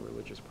legitimate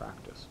religious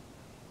practice.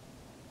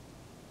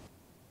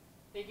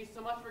 Thank you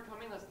so much for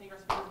coming. Let's thank our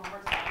speakers one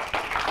more time.